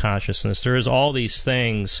is consciousness, there is all these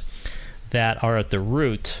things that are at the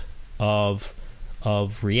root of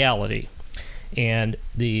reality. And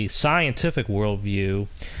the scientific worldview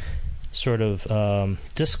sort of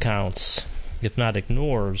discounts, if not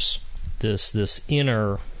ignores, this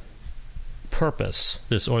inner purpose,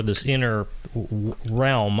 this inner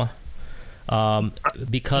realm.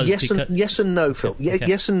 Because yes and no, Phil. Okay.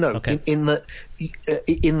 Yes and no. Okay. In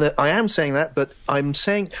that, I am saying that, but I'm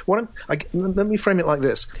saying let me frame it like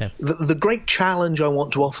this: okay. The great challenge I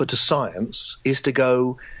want to offer to science is to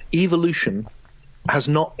go. Evolution has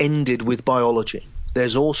not ended with biology.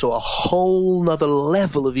 There's also a whole nother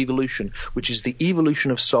level of evolution, which is the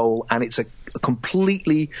evolution of soul, and it's a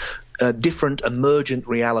completely different, emergent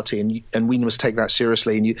reality, and we must take that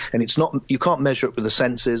seriously. And it's not, you can't measure it with the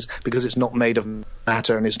senses because it's not made of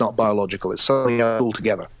matter and it's not biological. It's something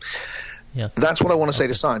altogether. Yeah. That's what I want to say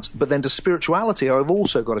to science. But then to spirituality, I've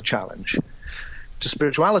also got a challenge. To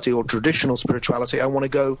spirituality, or traditional spirituality, I want to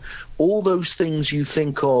go, all those things you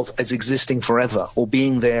think of as existing forever or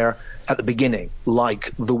being there at the beginning,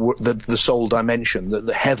 like the soul dimension,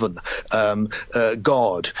 the heaven,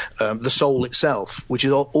 God, the soul itself, which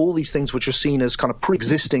is all these things which are seen as kind of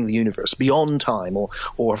pre-existing the universe, beyond time,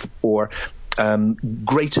 or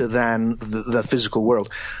greater than the physical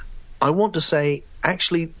world. I want to say,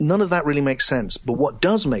 actually, none of that really makes sense. But what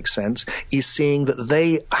does make sense is seeing that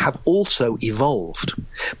they have also evolved.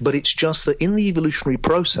 But it's just that in the evolutionary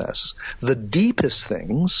process, the deepest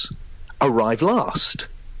things arrive last.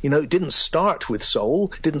 You know, it didn't start with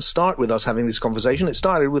soul, it didn't start with us having this conversation, it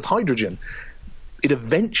started with hydrogen. It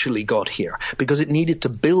eventually got here because it needed to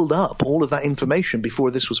build up all of that information before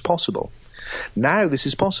this was possible. Now this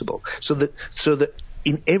is possible. So that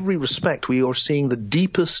in every respect, we are seeing the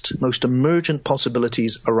deepest, most emergent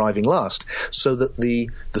possibilities arriving last, so that the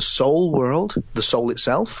soul world, the soul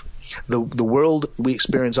itself, the world we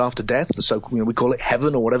experience after death, we call it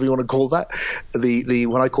heaven or whatever you want to call that,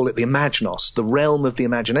 what I call it the imaginos, the realm of the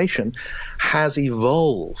imagination, has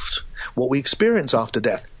evolved. What we experience after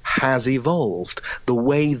death has evolved. The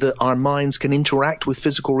way that our minds can interact with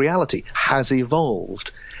physical reality has evolved.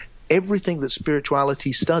 Everything that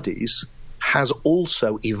spirituality studies has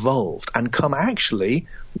also evolved and come actually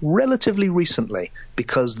relatively recently,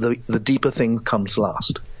 because the deeper thing comes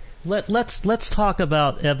last. Let's talk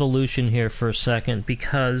about evolution here for a second,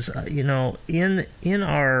 because in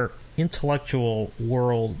our intellectual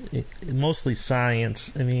world, mostly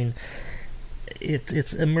science, I mean,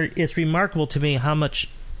 it's remarkable to me how much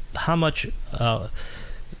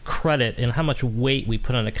credit and how much weight we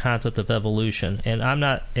put on the concept of evolution,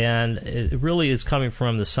 and it really is coming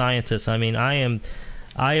from the scientists. I mean, I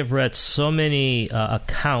have read so many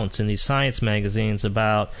accounts in these science magazines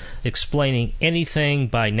about explaining anything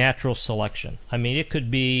by natural selection. I mean, it could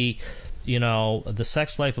be, the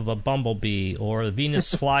sex life of a bumblebee or the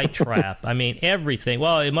Venus flytrap. I mean, everything.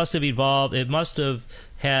 Well, it must have evolved. It must have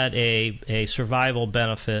had a survival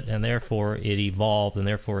benefit, and therefore it evolved, and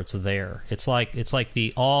therefore it's there. It's like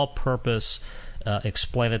the all-purpose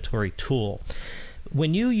explanatory tool.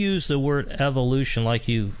 When you use the word evolution, like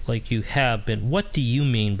you have been, what do you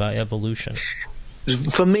mean by evolution?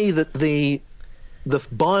 For me, that the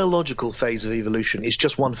biological phase of evolution is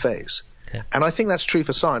just one phase. Okay. And I think that's true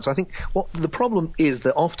for science. I think what the problem is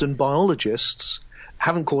that often biologists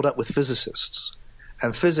haven't caught up with physicists.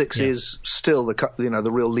 and physics is still the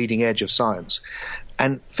real leading edge of science.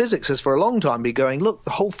 And physics has for a long time been going, look, the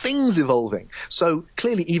whole thing's evolving. So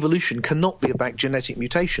clearly evolution cannot be about genetic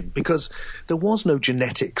mutation, because there was no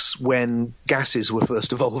genetics when gases were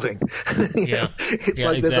first evolving. It's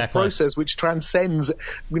like there's a process which transcends,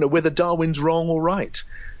 whether Darwin's wrong or right.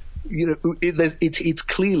 It's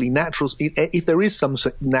clearly natural. If there is some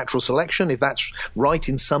natural selection, if that's right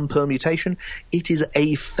in some permutation, it is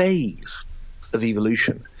a phase of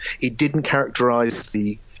evolution. It didn't characterize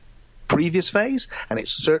the previous phase, and it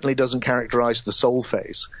certainly doesn't characterize the soul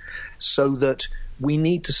phase. So that we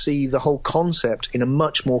need to see the whole concept in a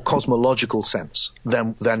much more cosmological sense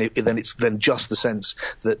than just the sense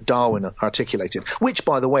that Darwin articulated, which,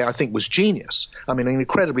 by the way, I think was genius. I mean, an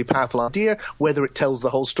incredibly powerful idea. Whether it tells the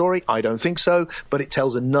whole story, I don't think so, but it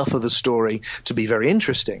tells enough of the story to be very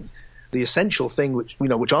interesting. The essential thing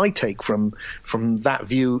which I take from that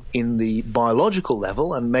view in the biological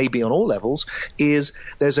level, and maybe on all levels, is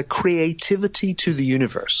there's a creativity to the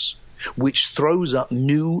universe which throws up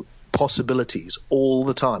new possibilities all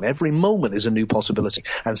the time. Every moment is a new possibility,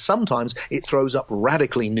 and sometimes it throws up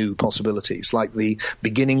radically new possibilities, like the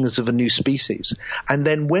beginnings of a new species. And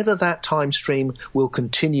then whether that time stream will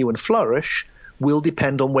continue and flourish will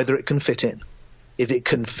depend on whether it can fit in. If it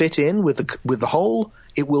can fit in with the whole,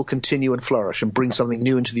 it will continue and flourish and bring something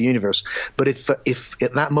new into the universe. But if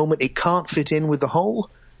at that moment it can't fit in with the whole,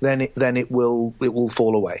 then it will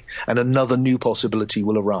fall away, and another new possibility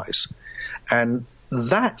will arise. And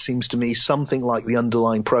that seems to me something like the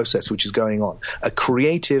underlying process which is going on. A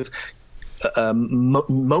creative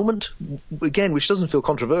moment, again, which doesn't feel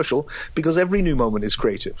controversial, because every new moment is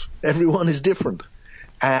creative. Everyone is different.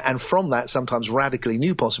 And from that, sometimes radically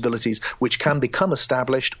new possibilities, which can become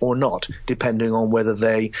established or not, depending on whether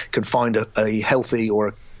they can find a healthy or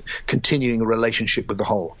a continuing relationship with the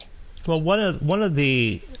whole. Well, one of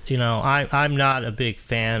the I'm not a big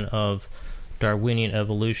fan of Darwinian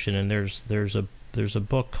evolution, and there's a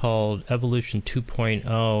book called Evolution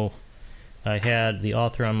 2.0. I had the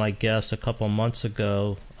author on my guest a couple of months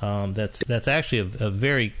ago. That's actually a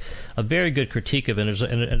very good critique of it,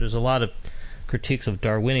 and there's a lot of critiques of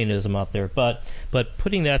Darwinianism out there. But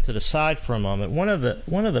putting that to the side for a moment, one of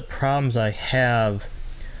the problems I have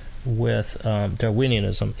with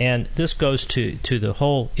Darwinianism, and this goes to the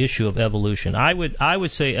whole issue of evolution. I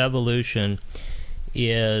would say evolution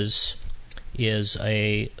is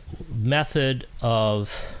a method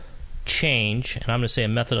of change, and I'm going to say a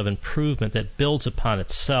method of improvement that builds upon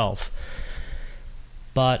itself.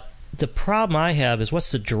 But the problem I have is,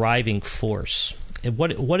 what's the driving force?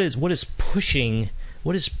 What is pushing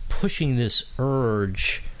this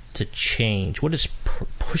urge to change? What is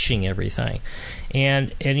pushing everything?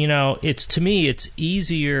 And it's, to me, it's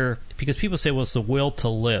easier because people say, well, it's the will to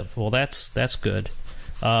live. Well, that's good.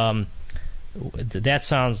 That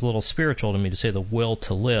sounds a little spiritual to me, to say the will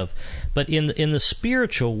to live. But in the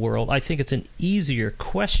spiritual world, I think it's an easier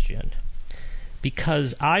question,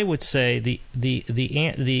 because I would say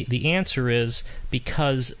the answer is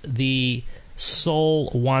because the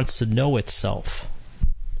soul wants to know itself.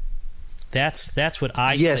 That's what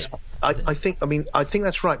I think. Yes, I think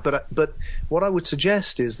that's right. But what I would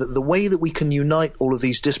suggest is that the way that we can unite all of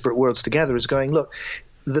these disparate worlds together is going, look,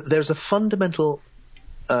 there's a fundamental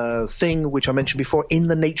thing which I mentioned before in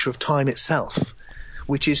the nature of time itself,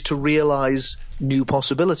 which is to realize new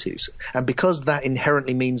possibilities. And because that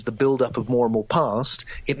inherently means the build-up of more and more past,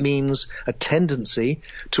 it means a tendency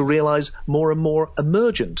to realize more and more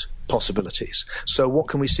emergent possibilities. So what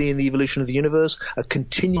can we see in the evolution of the universe? A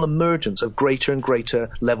continual emergence of greater and greater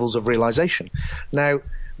levels of realization. Now,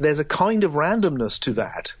 there's a kind of randomness to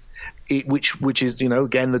that, which is,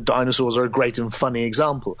 again, the dinosaurs are a great and funny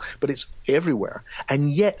example, but it's everywhere.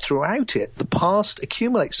 And yet throughout it, the past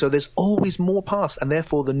accumulates. So there's always more past, and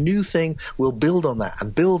therefore the new thing will build on that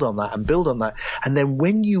and build on that and build on that. And then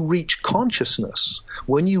when you reach consciousness,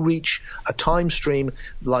 when you reach a time stream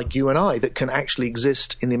like you and I that can actually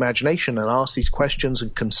exist in the imagination and ask these questions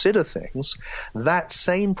and consider things, that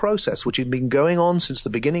same process, which had been going on since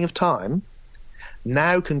the beginning of time,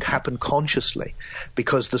 now can happen consciously,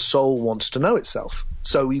 because the soul wants to know itself.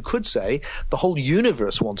 So you could say the whole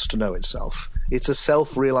universe wants to know itself. It's a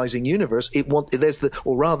self-realizing universe.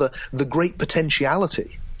 The great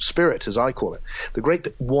potentiality, spirit as I call it, the great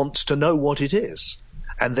wants to know what it is.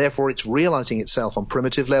 And therefore it's realizing itself on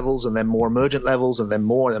primitive levels, and then more emergent levels, and then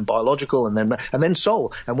more, and then biological, and then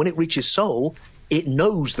soul. And when it reaches soul, it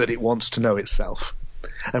knows that it wants to know itself.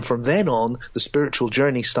 And from then on, the spiritual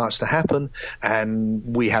journey starts to happen,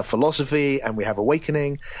 and we have philosophy, and we have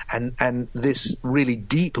awakening, and this really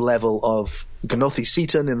deep level of gnothi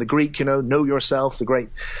seton in the Greek, know yourself, the great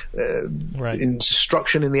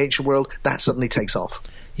instruction in the ancient world, that suddenly takes off.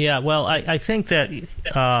 Yeah, well, I think that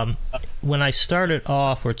when I started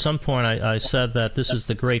off, or at some point I said that this is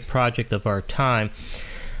the great project of our time,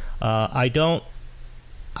 I don't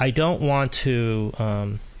want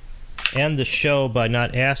to end the show by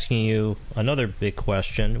not asking you another big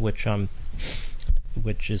question, which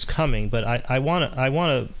is coming. But I want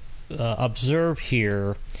to observe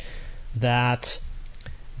here that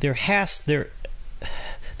there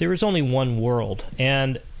is only one world,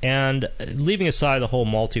 and leaving aside the whole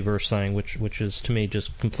multiverse thing, which is to me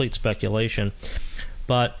just complete speculation,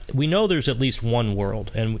 but we know there's at least one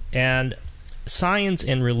world, and science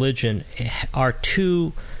and religion are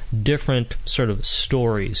two different sort of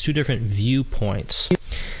stories, two different viewpoints.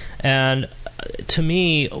 And to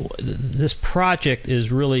me, this project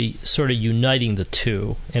is really sort of uniting the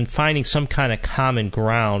two and finding some kind of common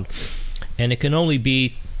ground, and it can only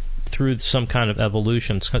be through some kind of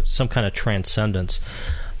evolution, some kind of transcendence.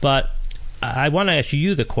 But I want to ask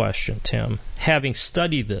you the question, Tim, having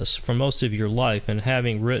studied this for most of your life and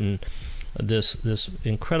having written this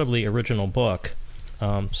incredibly original book,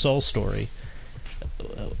 Soul Story,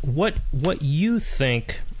 what you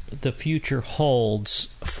think the future holds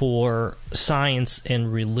for science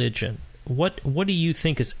and religion? What do you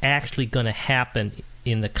think is actually going to happen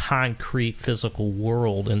in the concrete physical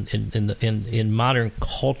world in modern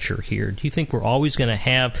culture here? Do you think we're always going to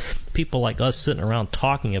have people like us sitting around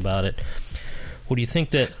talking about it? Or do you think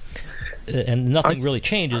that and nothing really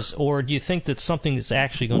changes, or do you think that something is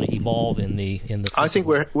actually going to evolve in the I think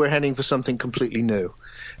we're heading for something completely new.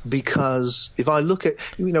 Because if I look at,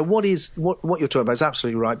 what you're talking about is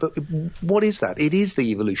absolutely right, but what is that? It is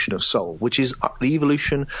the evolution of soul, which is the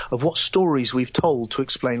evolution of what stories we've told to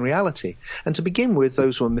explain reality. And to begin with,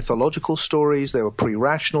 those were mythological stories, they were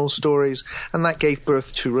pre-rational stories, and that gave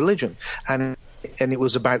birth to religion. And it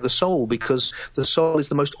was about the soul, because the soul is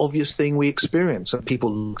the most obvious thing we experience. And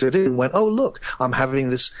people looked at it and went, oh, look, I'm having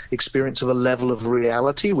this experience of a level of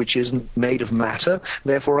reality which isn't made of matter,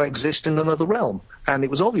 therefore I exist in another realm. And it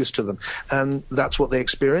was obvious to them. And that's what they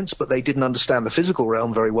experienced, but they didn't understand the physical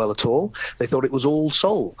realm very well at all. They thought it was all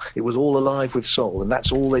soul. It was all alive with soul, and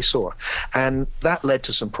that's all they saw. And that led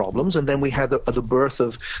to some problems. And then we had the birth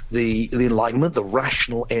of the Enlightenment, the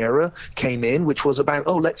rational era came in, which was about,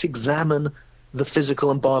 let's examine the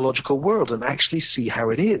physical and biological world and actually see how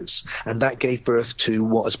it is. And that gave birth to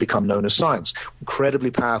what has become known as science. Incredibly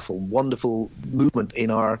powerful, wonderful movement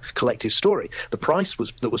in our collective story. The price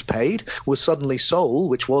that was paid was suddenly soul,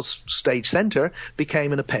 which was stage center,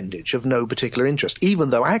 became an appendage of no particular interest,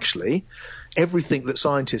 even though actually everything that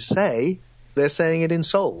scientists say, they're saying it in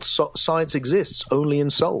soul. Science exists only in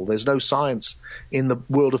soul. There's no science in the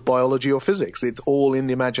world of biology or physics. It's all in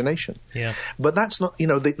the imagination. Yeah. But that's not,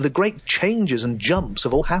 the great changes and jumps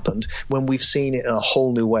have all happened when we've seen it in a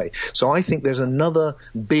whole new way. So I think there's another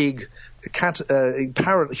big,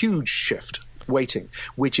 huge shift waiting,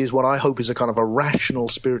 which is what I hope is a kind of a rational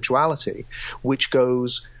spirituality, which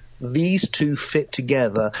goes, these two fit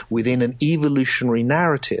together within an evolutionary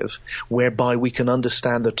narrative whereby we can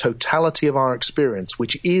understand the totality of our experience,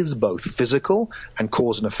 which is both physical and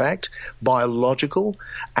cause and effect, biological,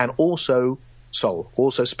 and also soul,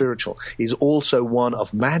 also spiritual, is also one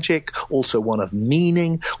of magic, also one of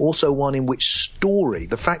meaning, also one in which story,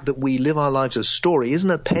 the fact that we live our lives as story, isn't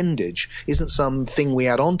an appendage, isn't something we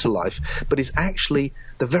add on to life, but is actually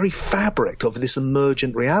the very fabric of this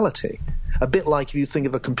emergent reality. A bit like if you think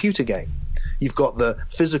of a computer game. You've got the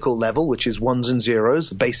physical level, which is ones and zeros,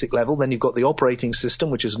 the basic level. Then you've got the operating system,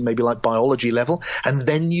 which is maybe like biology level. And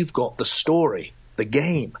then you've got the story, the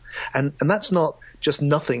game. And that's not just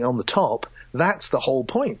nothing on the top. That's the whole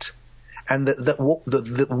point. And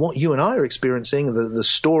what you and I are experiencing, the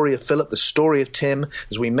story of Philip, the story of Tim,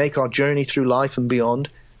 as we make our journey through life and beyond,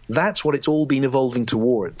 that's what it's all been evolving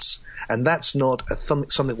towards. And that's not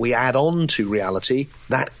something we add on to reality.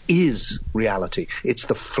 That is reality. It's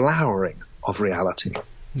the flowering of reality.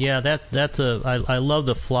 Yeah, I love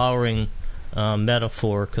the flowering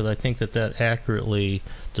metaphor, because I think that accurately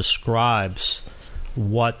describes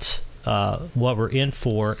what we're in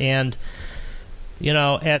for. And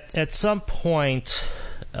at some point,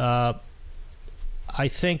 I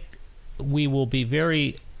think we will be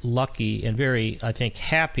very lucky and very, I think,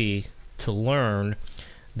 happy to learn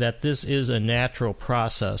that this is a natural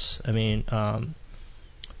process. I mean,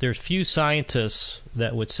 there's few scientists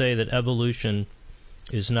that would say that evolution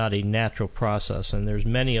is not a natural process, and there's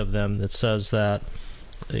many of them that says that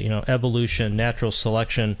evolution, natural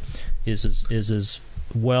selection is as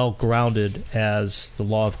well grounded as the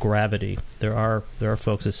law of gravity. There are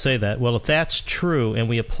folks that say that. Well, if that's true, and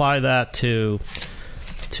we apply that to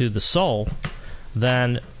the soul,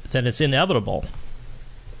 then it's inevitable,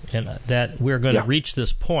 and that we're going to reach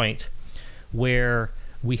this point where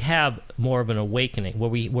we have more of an awakening, where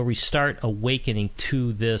we start awakening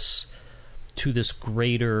to this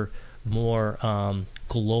greater, more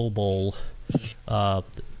global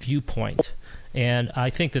viewpoint. And I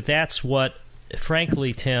think that-that's what,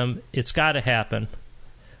 frankly, Tim, it's got to happen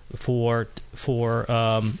for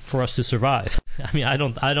us to survive. I mean, I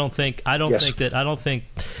don't think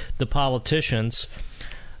the politicians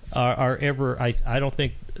are ever. I don't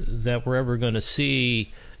think that we're ever going to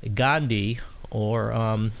see Gandhi or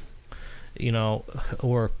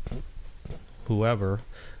or whoever,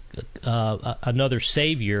 another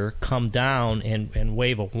savior come down and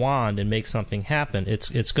wave a wand and make something happen.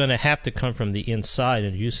 It's going to have to come from the inside,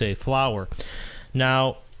 and you say flower.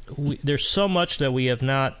 Now, there's so much that we have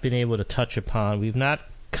not been able to touch upon. We've not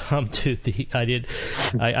come to the.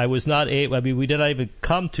 I was not able. I mean, we did not even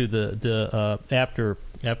come to the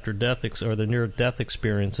after death or the near death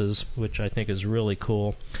experiences, which I think is really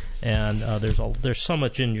cool. And there's so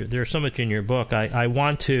much in your book. I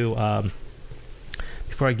want to.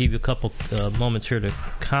 Before I give you a couple moments here to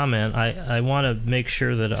comment, I want to make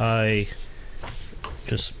sure that I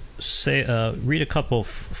just read a couple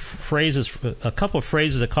phrases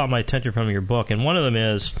that caught my attention from your book, and one of them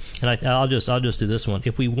is, and I'll just do this one.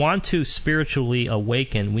 If we want to spiritually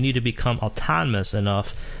awaken, we need to become autonomous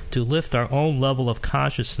enough to lift our own level of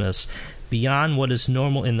consciousness beyond what is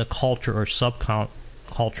normal in the culture or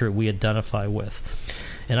subculture we identify with.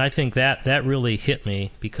 And I think that really hit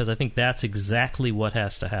me, because I think that's exactly what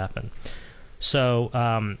has to happen.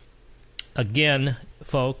 So, again,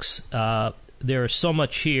 folks, there is so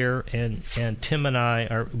much here, and Tim and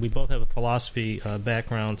I we both have a philosophy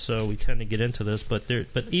background, so we tend to get into this. But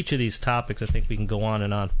each of these topics, I think we can go on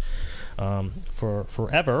and on for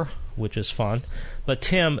forever, which is fun. But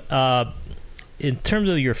Tim, in terms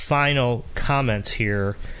of your final comments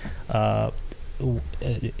here,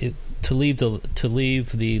 to leave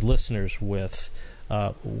the listeners with,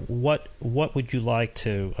 what would you like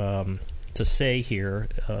to say here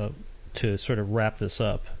to sort of wrap this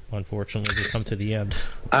up? Unfortunately, we come to the end.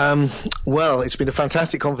 Well, it's been a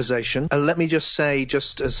fantastic conversation. Let me just say,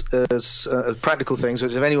 just as practical things,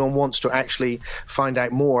 if anyone wants to actually find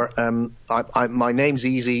out more, my name's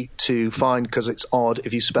easy to find because it's odd.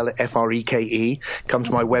 If you spell it Freke, come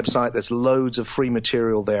to my website. There's loads of free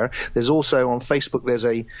material there. There's also on Facebook,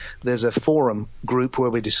 there's a forum group where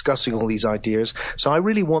we're discussing all these ideas. So I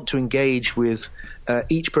really want to engage with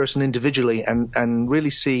each person individually and really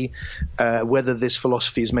see whether this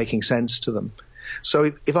philosophy is making sense to them.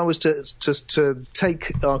 So if I was to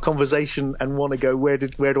take our conversation and want to go, where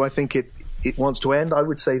do I think it wants to end, I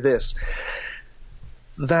would say this,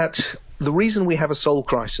 that the reason we have a soul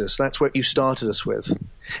crisis, that's what you started us with,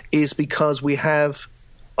 is because we have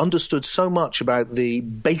understood so much about the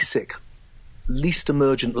basic least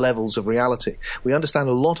emergent levels of reality. We understand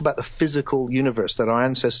a lot about the physical universe that our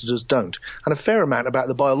ancestors don't, and a fair amount about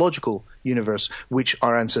the biological universe, which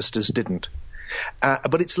our ancestors didn't.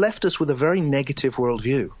 But it's left us with a very negative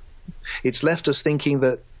worldview. It's left us thinking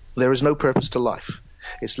that there is no purpose to life.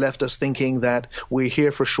 It's left us thinking that we're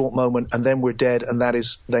here for a short moment and then we're dead and that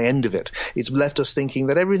is the end of it. It's left us thinking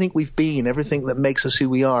that everything we've been, everything that makes us who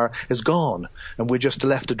we are, is gone and we're just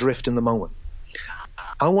left adrift in the moment.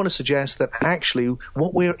 I want to suggest that actually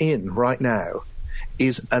what we're in right now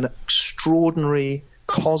is an extraordinary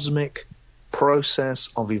cosmic process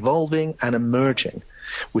of evolving and emerging,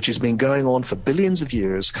 which has been going on for billions of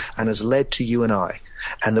years and has led to you and I,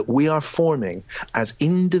 and that we are forming as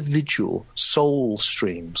individual soul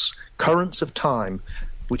streams, currents of time,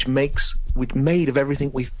 which made of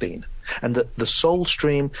everything we've been, and that the soul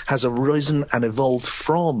stream has arisen and evolved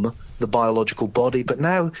from the biological body, but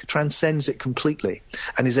now transcends it completely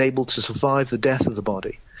and is able to survive the death of the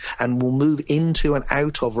body, and will move into and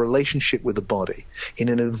out of relationship with the body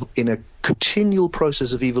in a continual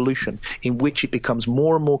process of evolution in which it becomes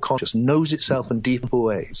more and more conscious, knows itself in deeper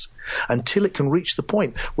ways, until it can reach the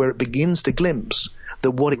point where it begins to glimpse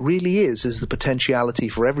that what it really is the potentiality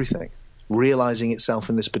for everything, realizing itself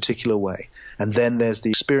in this particular way. And then there's the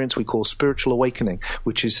experience we call spiritual awakening,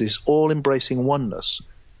 which is this all-embracing oneness,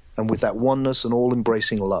 and with that oneness and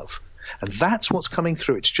all-embracing love. And that's what's coming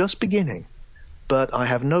through. It's just beginning, but I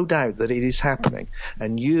have no doubt that it is happening.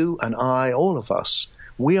 And you and I, all of us,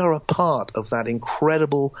 we are a part of that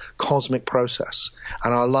incredible cosmic process.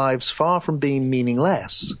 And our lives, far from being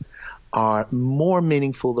meaningless, are more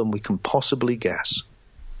meaningful than we can possibly guess.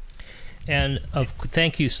 And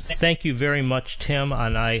thank you very much, Tim.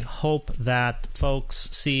 And I hope that folks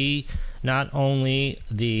see not only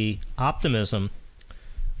the optimism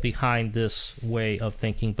behind this way of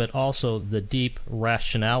thinking, but also the deep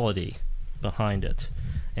rationality behind it.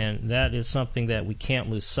 And that is something that we can't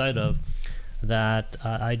lose sight of, that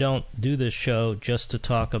I don't do this show just to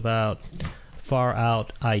talk about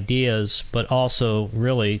far-out ideas, but also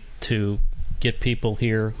really to get people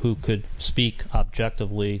here who could speak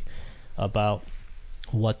objectively about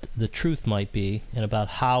what the truth might be and about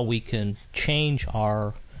how we can change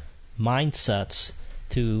our mindsets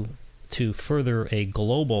to further a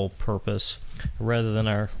global purpose rather than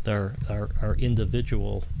our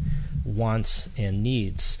individual wants and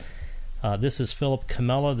needs. This is Philip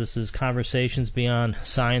Comella. This is Conversations Beyond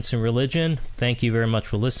Science and Religion. Thank you very much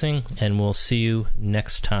for listening, and we'll see you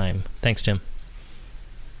next time. Thanks, Tim.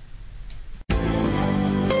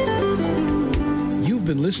 You've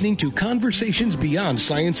been listening to Conversations Beyond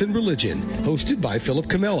Science and Religion, hosted by Philip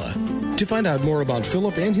Comella. To find out more about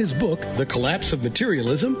Philip and his book, The Collapse of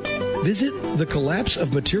Materialism, visit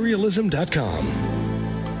thecollapseofmaterialism.com.